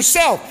honest with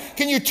yourself?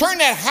 Can you turn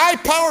that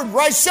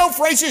high-powered,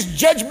 self-righteous,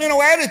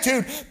 judgmental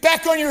attitude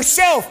back on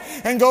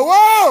yourself and go,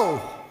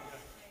 whoa,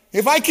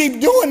 if I keep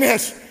doing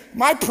this,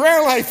 my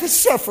prayer life is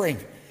suffering.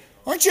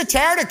 Aren't you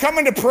tired of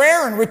coming to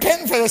prayer and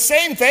repenting for the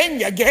same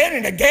thing again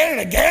and again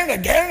and again and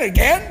again and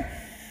again?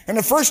 And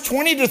the first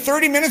 20 to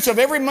 30 minutes of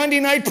every Monday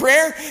night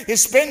prayer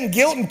is spent in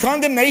guilt and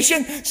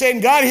condemnation,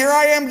 saying, God, here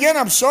I am again.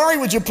 I'm sorry.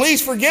 Would you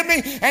please forgive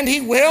me? And he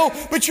will.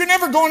 But you're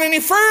never going any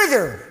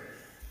further.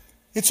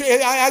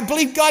 I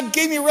believe God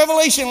gave me a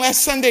revelation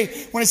last Sunday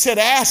when it said,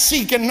 ask,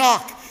 seek, and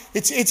knock.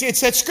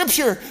 It's that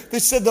scripture that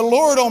said, the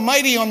Lord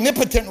Almighty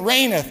Omnipotent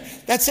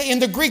reigneth. That's in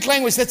the Greek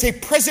language, that's a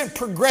present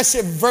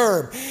progressive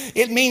verb.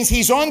 It means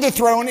he's on the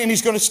throne and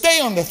he's going to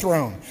stay on the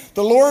throne.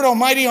 The Lord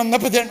Almighty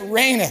Omnipotent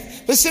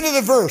reigneth. Listen to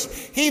the verse.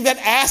 He that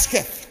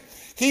asketh,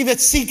 he that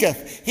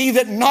seeketh, he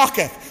that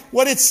knocketh.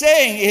 What it's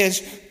saying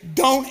is,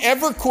 don't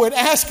ever quit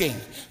asking.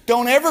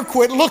 Don't ever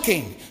quit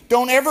looking.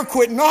 Don't ever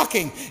quit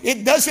knocking.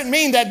 It doesn't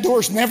mean that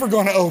door's never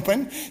going to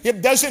open.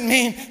 It doesn't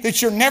mean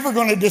that you're never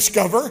going to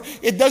discover.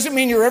 It doesn't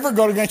mean you're ever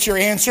going to get your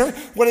answer.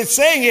 What it's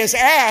saying is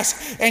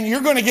ask and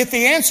you're going to get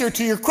the answer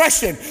to your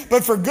question.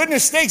 But for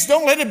goodness sakes,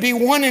 don't let it be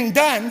one and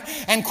done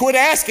and quit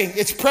asking.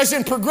 It's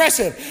present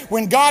progressive.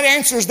 When God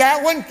answers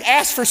that one,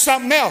 ask for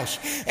something else.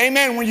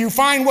 Amen. When you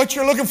find what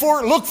you're looking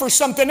for, look for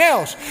something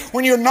else.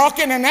 When you're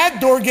knocking and that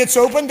door gets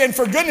opened, then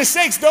for goodness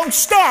sakes, don't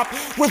stop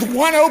with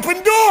one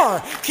open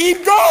door.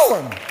 Keep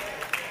going.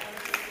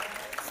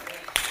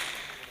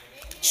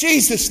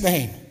 Jesus'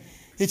 name.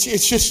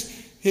 It's just,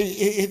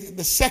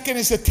 the second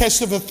is a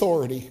test of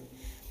authority.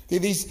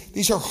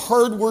 These are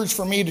hard words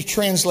for me to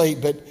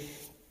translate, but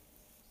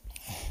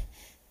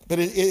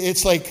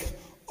it's like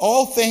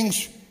all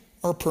things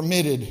are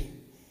permitted.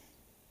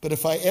 But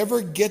if I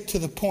ever get to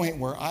the point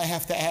where I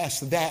have to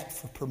ask that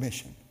for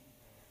permission.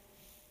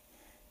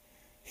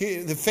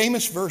 The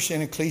famous verse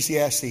in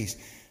Ecclesiastes,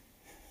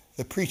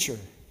 the preacher.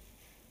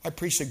 I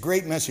preached a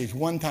great message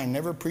one time,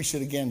 never preached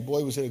it again.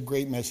 Boy, was it a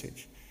great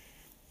message.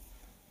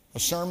 A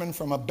sermon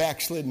from a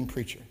backslidden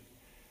preacher.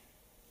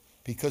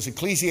 Because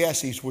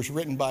Ecclesiastes was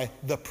written by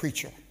the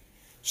preacher.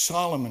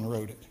 Solomon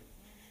wrote it.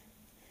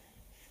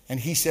 And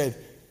he said,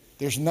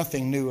 there's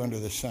nothing new under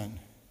the sun.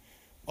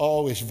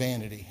 All is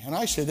vanity. And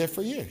I said that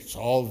for you. It's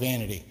all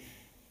vanity.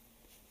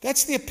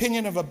 That's the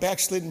opinion of a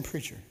backslidden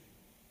preacher.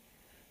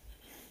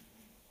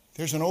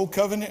 There's an old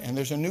covenant and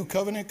there's a new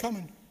covenant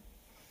coming.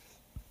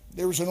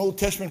 There was an Old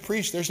Testament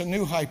priest. There's a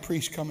new high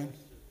priest coming.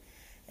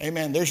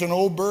 Amen. There's an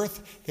old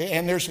birth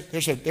and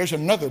there's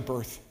another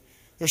birth.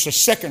 There's a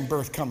second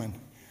birth coming.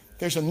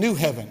 There's a new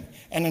heaven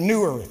and a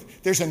new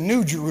earth. There's a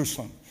new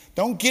Jerusalem.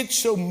 Don't get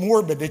so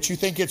morbid that you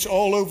think it's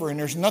all over and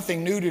there's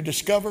nothing new to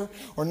discover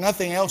or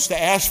nothing else to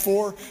ask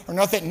for or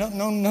nothing. No.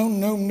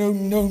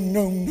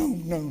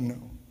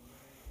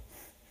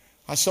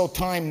 I saw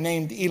Time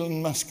named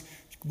Elon Musk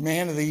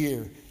Man of the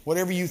Year.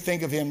 Whatever you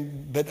think of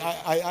him, but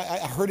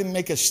I heard him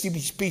make a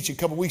speech a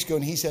couple weeks ago,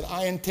 and he said,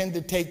 I intend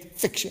to take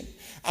fiction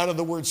out of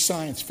the word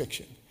science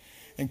fiction.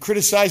 And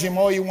criticize him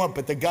all you want,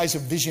 but the guy's a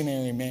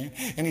visionary, man.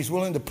 And he's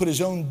willing to put his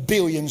own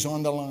billions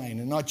on the line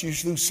and not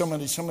use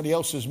somebody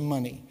else's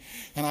money.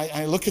 And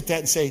I look at that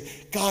and say,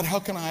 God, how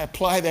can I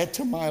apply that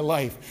to my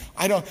life?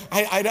 I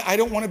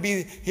don't want to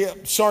be,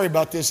 sorry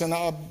about this, and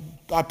I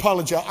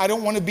apologize. I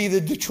don't want to be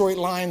the Detroit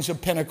Lions of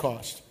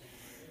Pentecost.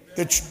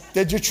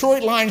 The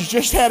Detroit Lions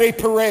just had a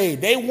parade.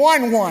 They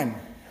won one.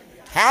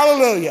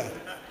 Hallelujah.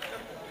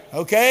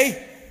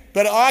 Okay?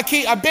 But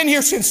I've been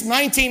here since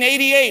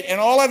 1988, and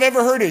all I've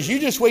ever heard is, you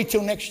just wait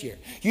till next year.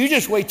 You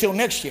just wait till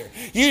next year.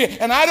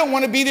 And I don't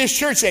want to be this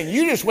church saying,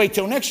 you just wait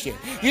till next year.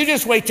 You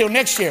just wait till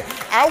next year.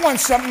 I want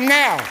something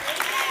now.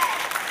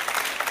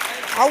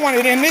 I want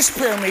it in this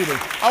prayer meeting.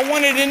 I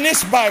want it in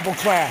this Bible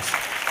class.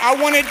 I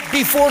want it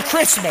before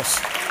Christmas.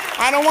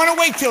 I don't want to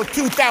wait till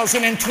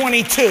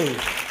 2022.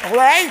 All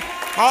right?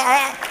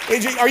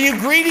 Are you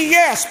greedy?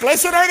 Yes.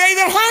 Blessed are they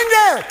that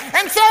hunger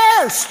and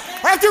thirst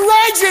after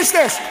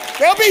righteousness.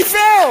 They'll be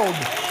filled.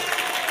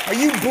 Are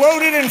you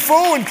bloated and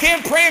full and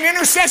can't pray an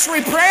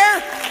intercessory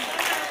prayer?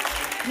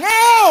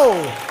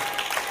 No.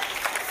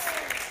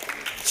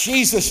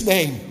 Jesus'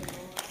 name.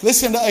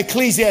 Listen to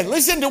Ecclesiastes.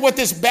 Listen to what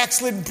this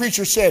backslidden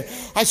preacher said.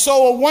 I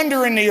saw a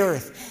wonder in the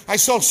earth. I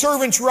saw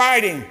servants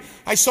riding.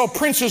 I saw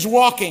princes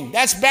walking.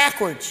 That's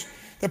backwards.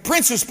 The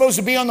prince is supposed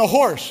to be on the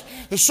horse.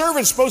 The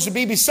servant's supposed to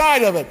be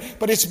beside of it,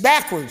 but it's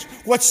backwards.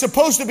 What's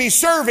supposed to be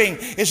serving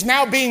is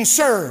now being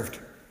served.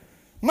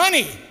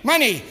 Money,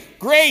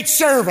 great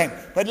servant.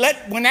 But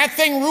when that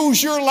thing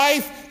rules your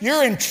life,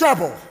 you're in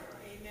trouble.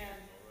 Amen.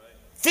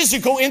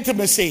 Physical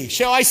intimacy,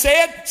 shall I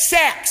say it?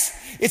 Sex.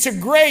 It's a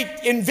great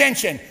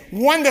invention.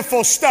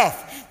 Wonderful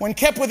stuff. When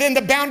kept within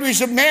the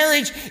boundaries of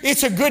marriage,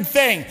 it's a good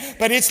thing.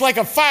 But it's like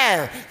a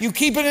fire. You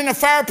keep it in a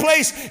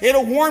fireplace,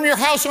 it'll warm your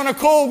house on a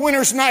cold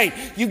winter's night.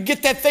 You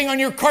get that thing on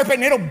your carpet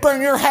and it'll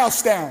burn your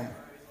house down.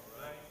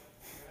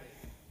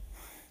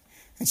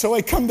 And so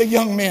I come to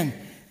young men.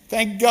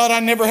 Thank God I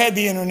never had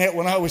the internet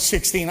when I was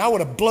 16. I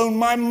would have blown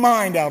my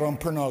mind out on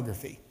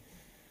pornography.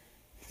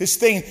 This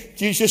thing,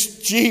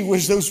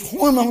 was those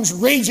hormones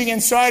raging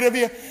inside of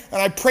you. And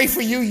I pray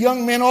for you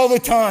young men all the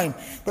time.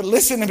 But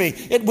listen to me,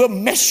 it will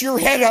mess your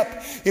head up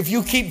if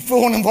you keep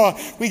fooling involved.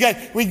 We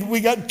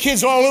got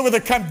kids all over the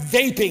country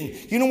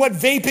vaping. You know what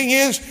vaping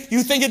is?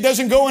 You think it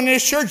doesn't go in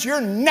this church? You're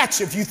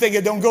nuts if you think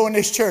it don't go in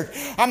this church.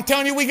 I'm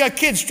telling you, we got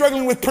kids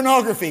struggling with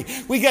pornography.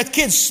 We got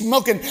kids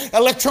smoking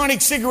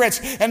electronic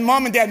cigarettes, and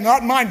mom and dad,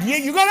 not mine.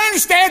 You got to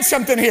understand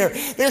something here.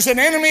 There's an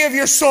enemy of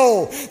your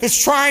soul that's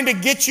trying to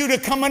get you to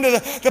come under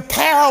the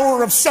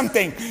power of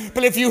something.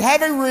 But if you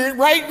have a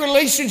right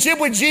relationship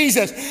with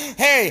Jesus,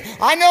 hey,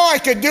 I know I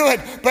could do it,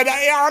 but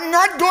I'm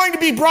not going to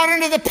be brought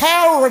into the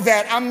power of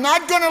that. I'm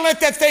not going to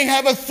let that thing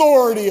have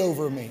authority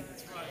over me.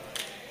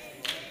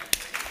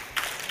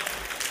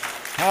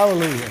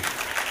 Hallelujah.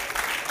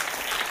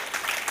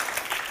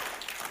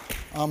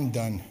 I'm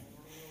done.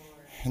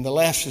 And the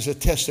last is a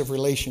test of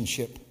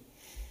relationship.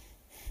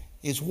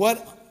 Is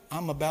what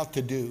I'm about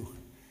to do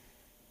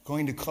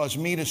going to cause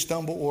me to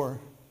stumble or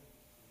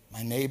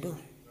my neighbor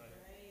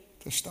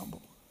to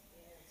stumble?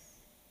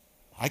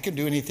 I can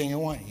do anything I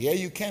want. Yeah,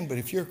 you can, but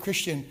if you're a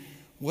Christian,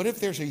 what if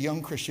there's a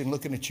young Christian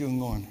looking at you and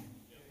going,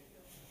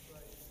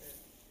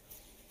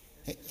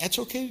 hey, that's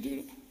okay to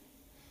do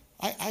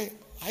that?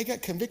 I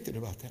got convicted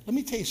about that. Let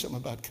me tell you something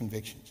about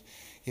convictions.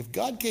 If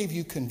God gave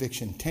you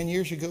conviction 10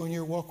 years ago in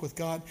your walk with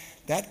God,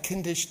 that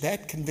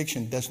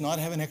conviction does not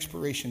have an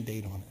expiration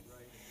date on it.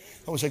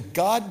 It was a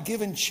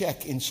God-given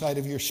check inside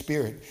of your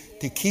spirit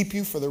to keep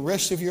you for the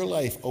rest of your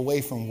life away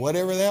from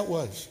whatever that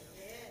was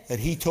that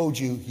He told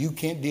you, you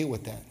can't deal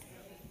with that.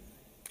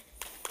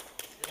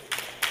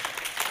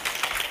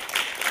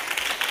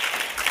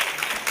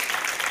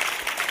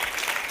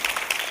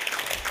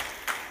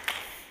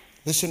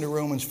 Listen to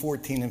Romans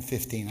 14 and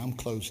 15. I'm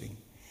closing.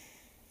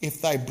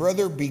 If thy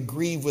brother be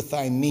grieved with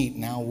thy meat,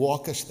 now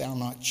walkest thou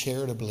not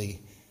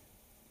charitably?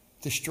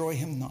 Destroy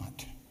him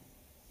not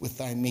with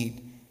thy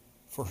meat,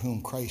 for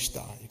whom Christ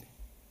died.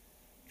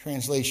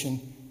 Translation,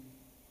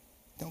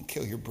 don't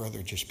kill your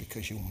brother just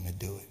because you want to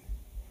do it,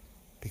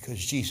 because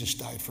Jesus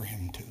died for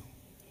him too.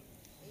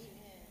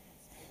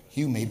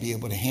 You may be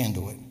able to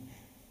handle it,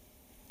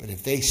 but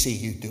if they see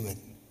you do it,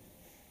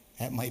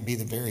 that might be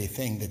the very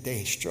thing that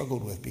they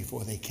struggled with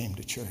before they came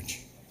to church.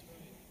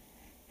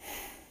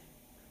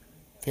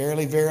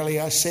 Verily, verily,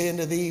 I say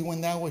unto thee,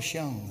 when thou wast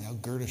young, thou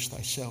girdest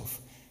thyself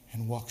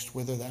and walkest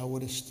whither thou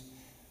wouldest.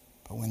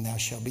 But when thou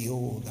shalt be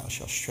old, thou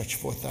shalt stretch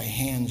forth thy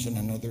hands, and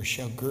another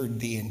shall gird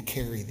thee and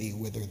carry thee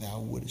whither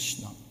thou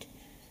wouldest not.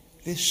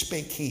 This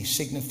spake he,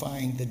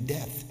 signifying the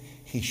death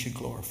he should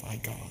glorify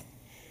God.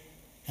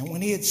 And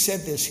when he had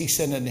said this, he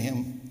said unto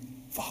him,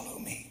 Follow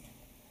me.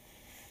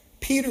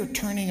 Peter,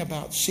 turning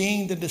about,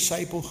 seeing the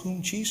disciple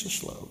whom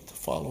Jesus loved,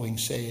 following,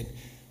 said,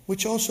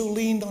 which also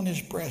leaned on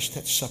his breast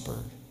at supper,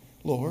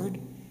 Lord,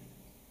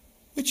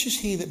 which is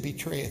he that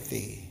betrayeth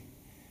thee?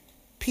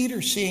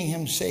 Peter, seeing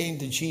him, saying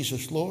to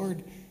Jesus,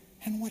 Lord,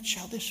 and what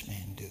shall this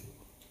man do?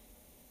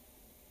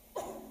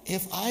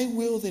 If I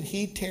will that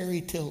he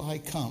tarry till I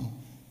come,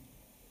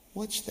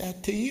 what's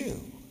that to you?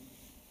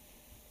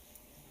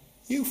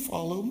 You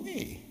follow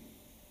me.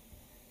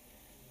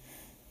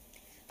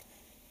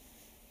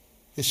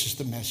 This is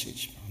the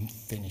message. I'm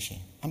finishing.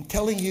 I'm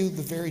telling you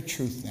the very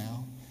truth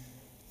now.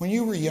 When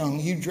you were young,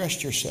 you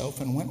dressed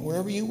yourself and went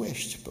wherever you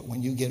wished. But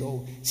when you get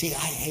old, see, I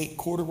hate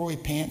corduroy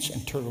pants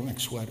and turtleneck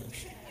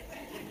sweaters.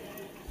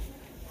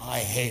 I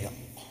hate them.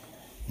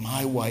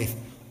 My wife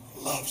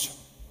loves them.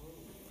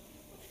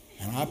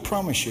 And I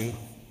promise you,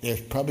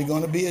 there's probably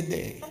going to be a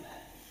day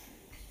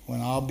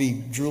when I'll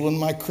be drooling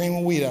my cream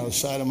of wheat out the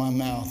side of my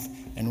mouth,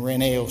 and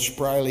Renee will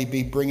spryly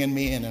be bringing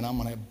me in, and I'm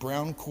going to have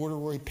brown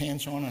corduroy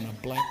pants on and a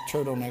black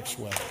turtleneck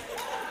sweater.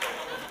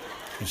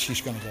 And she's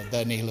going to go,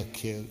 doesn't he look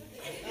cute?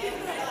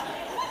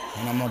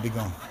 And I'm going to be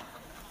going,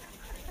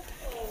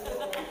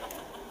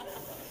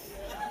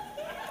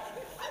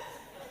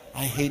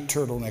 I hate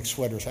turtleneck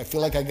sweaters. I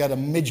feel like I got a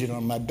midget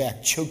on my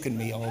back choking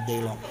me all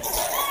day long.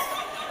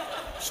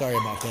 Sorry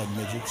about that,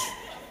 midgets.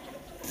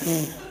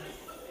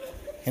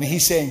 And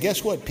he's saying,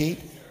 guess what, Pete?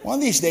 One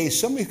of these days,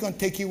 somebody's going to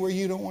take you where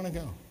you don't want to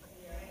go.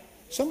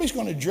 Somebody's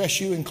going to dress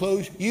you in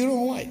clothes you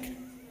don't like.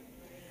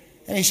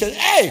 And he said,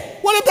 hey,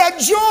 what about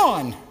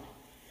John?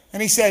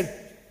 And he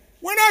said,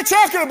 we're not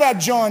talking about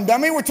John,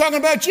 dummy. We're talking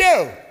about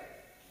you.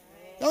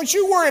 Don't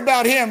you worry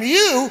about him.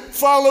 You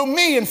follow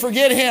me and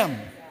forget him.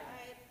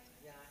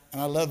 And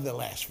I love the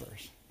last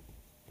verse.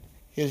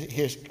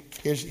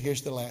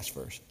 Here's the last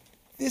verse.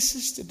 This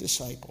is the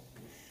disciple,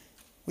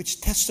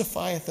 which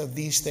testifieth of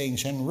these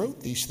things and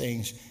wrote these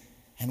things,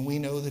 and we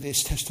know that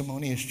his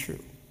testimony is true.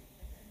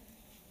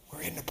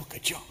 We're in the book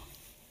of John.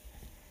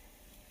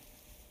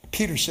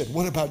 Peter said,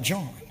 what about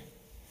John?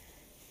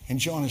 And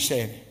John is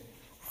saying,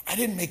 I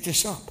didn't make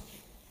this up.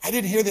 I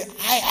didn't hear that.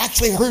 I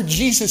actually heard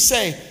Jesus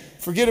say,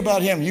 forget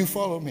about him, you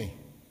follow me.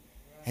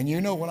 And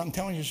you know what I'm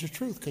telling you is the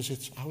truth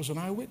because I was an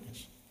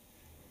eyewitness.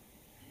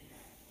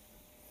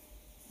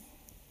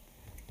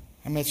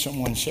 I met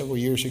someone several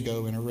years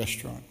ago in a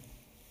restaurant.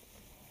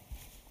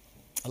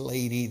 A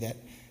lady that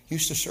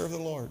used to serve the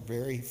Lord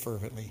very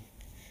fervently.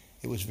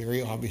 It was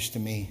very obvious to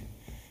me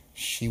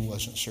she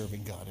wasn't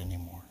serving God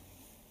anymore.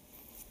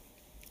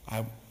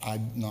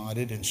 I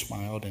nodded and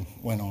smiled and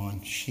went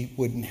on. She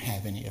wouldn't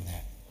have any of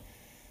that.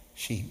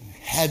 She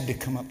had to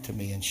come up to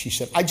me and she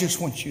said, I just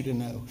want you to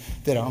know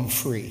that I'm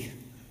free.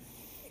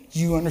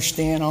 You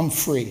understand? I'm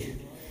free.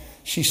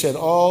 She said,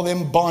 all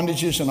them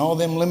bondages and all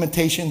them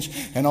limitations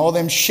and all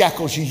them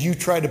shackles you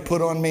tried to put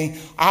on me,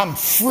 I'm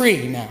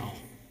free now.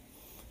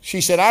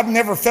 She said, I've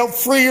never felt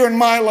freer in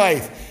my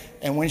life.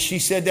 And when she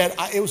said that,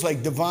 it was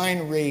like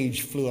divine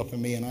rage flew up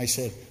in me. And I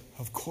said,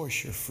 of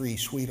course you're free,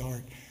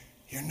 sweetheart.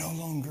 You're no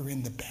longer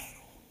in the battle.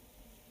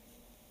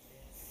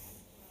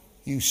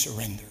 You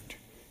surrendered.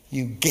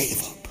 You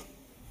gave up.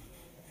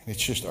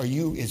 It's just,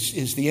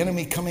 is the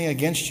enemy coming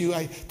against you?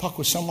 I talked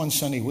with someone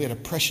Sunday. We had a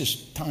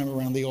precious time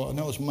around the altar. I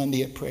know it was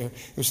Monday at prayer.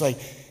 It was like,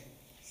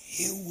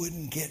 you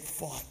wouldn't get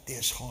fought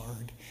this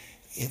hard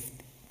if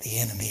the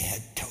enemy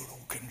had total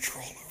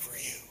control over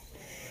you.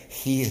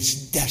 He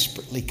is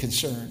desperately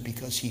concerned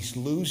because he's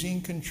losing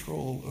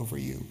control over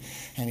you.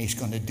 And he's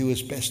going to do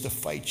his best to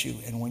fight you.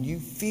 And when you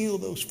feel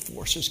those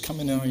forces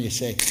coming on, you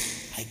say,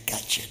 I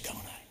got you, don't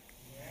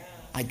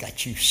I? I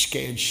got you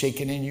scared,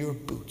 shaking in your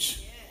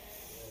boots.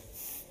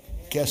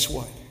 Guess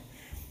what?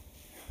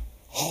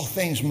 All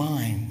things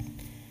mine,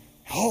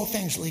 all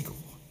things legal,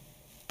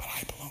 but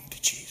I belong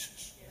to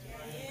Jesus.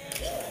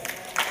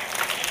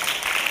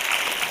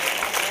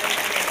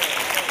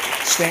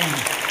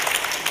 Stand.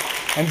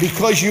 And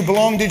because you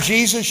belong to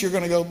Jesus, you're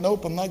going to go,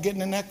 nope, I'm not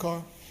getting in that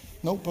car.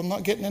 Nope, I'm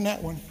not getting in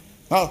that one.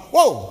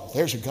 Whoa,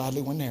 there's a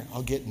godly one there.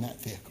 I'll get in that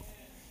vehicle.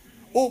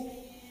 Oh,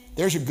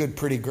 there's a good,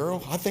 pretty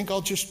girl. I think I'll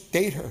just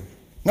date her.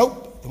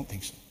 Nope, don't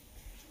think so.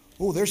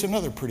 Oh, there's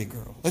another pretty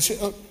girl. Let's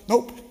say,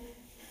 nope.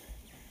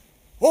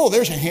 Oh,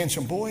 there's a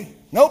handsome boy.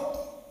 Nope.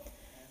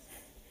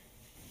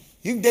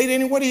 You can date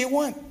anybody you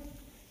want.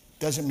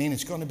 Doesn't mean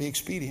it's going to be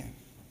expedient.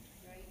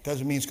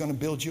 Doesn't mean it's going to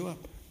build you up.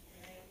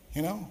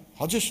 You know,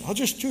 I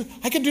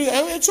can do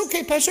that. It's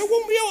okay, Pastor. I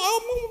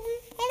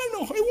don't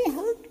know. It won't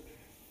hurt.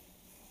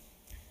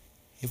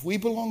 If we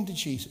belong to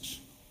Jesus,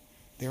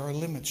 there are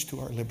limits to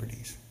our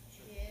liberties.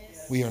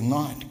 We are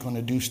not going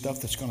to do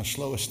stuff that's going to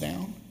slow us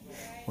down.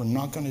 We're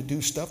not going to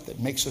do stuff that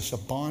makes us a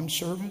bond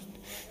servant.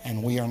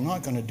 And we are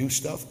not going to do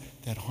stuff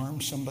that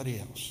harms somebody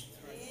else.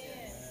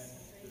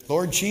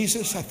 Lord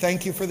Jesus, I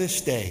thank you for this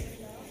day.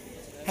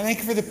 I thank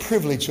you for the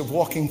privilege of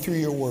walking through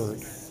your word.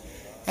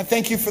 I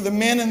thank you for the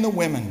men and the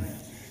women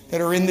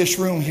that are in this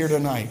room here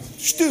tonight,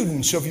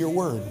 students of your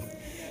word.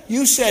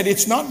 You said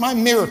it's not my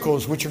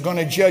miracles which are going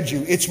to judge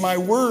you. It's my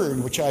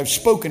word which I have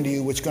spoken to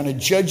you which is going to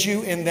judge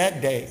you in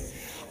that day.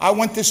 I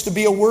want this to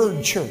be a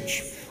word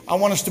church. I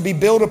want us to be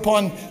built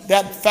upon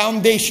that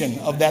foundation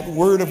of that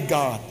word of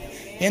God.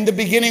 In the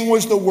beginning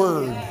was the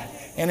word.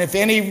 And if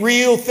any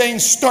real thing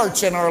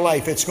starts in our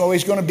life, it's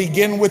always going to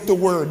begin with the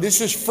word. This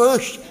is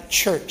first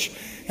church.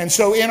 And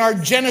so in our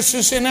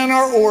genesis and in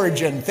our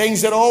origin,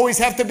 things that always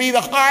have to be the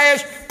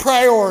highest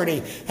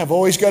priority have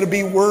always got to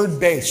be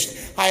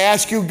word-based. I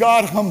ask you,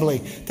 God,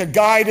 humbly to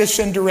guide us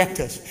and direct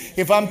us.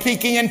 If I'm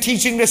speaking and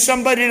teaching to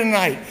somebody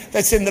tonight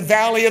that's in the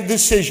valley of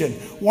decision,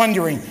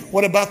 wondering,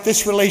 what about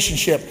this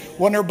relationship?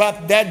 Wonder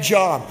about that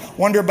job.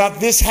 Wonder about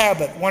this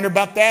habit. Wonder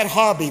about that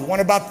hobby.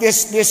 Wonder about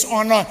this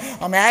or not.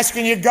 I'm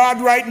asking you,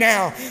 God, right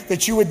now,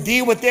 that you would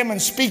deal with them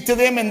and speak to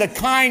them in the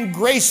kind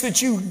grace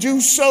that you do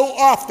so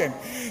often.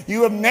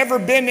 You have never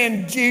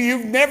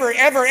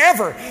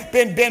ever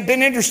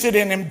been interested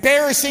in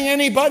embarrassing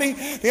anybody.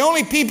 The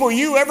only people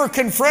you ever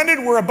confronted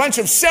were a bunch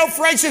of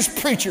self-righteous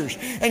preachers,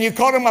 and you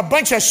called them a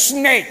bunch of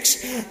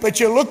snakes. But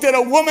you looked at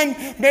a woman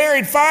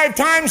married 5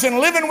 times and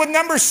living with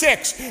number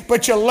 6,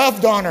 but you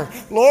loved on her.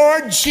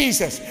 Lord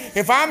Jesus,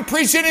 if I'm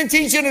preaching and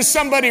teaching to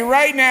somebody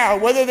right now,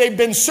 whether they've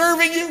been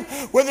serving you,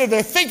 whether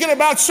they're thinking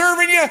about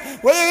serving you,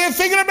 whether they're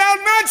thinking about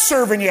not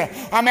serving you,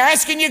 I'm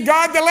asking you,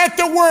 God, to let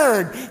the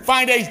word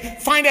find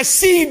a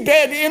seed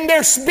bed in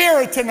their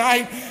spirit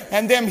tonight,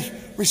 and them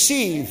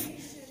receive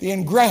the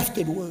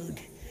engrafted word.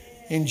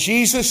 In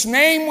Jesus'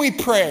 name we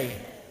pray.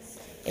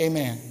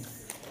 Amen.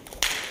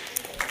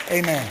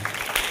 Amen.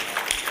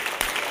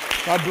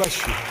 God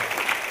bless you.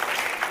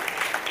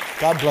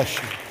 God bless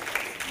you.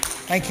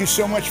 Thank you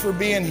so much for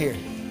being here.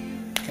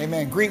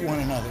 Amen. Greet one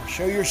another.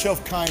 Show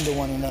yourself kind to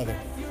one another.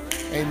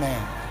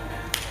 Amen.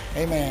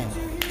 Amen.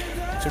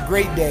 It's a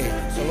great day.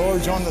 The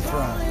Lord's on the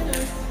throne.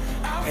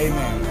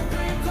 Amen.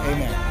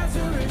 Amen.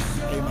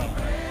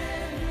 Amen.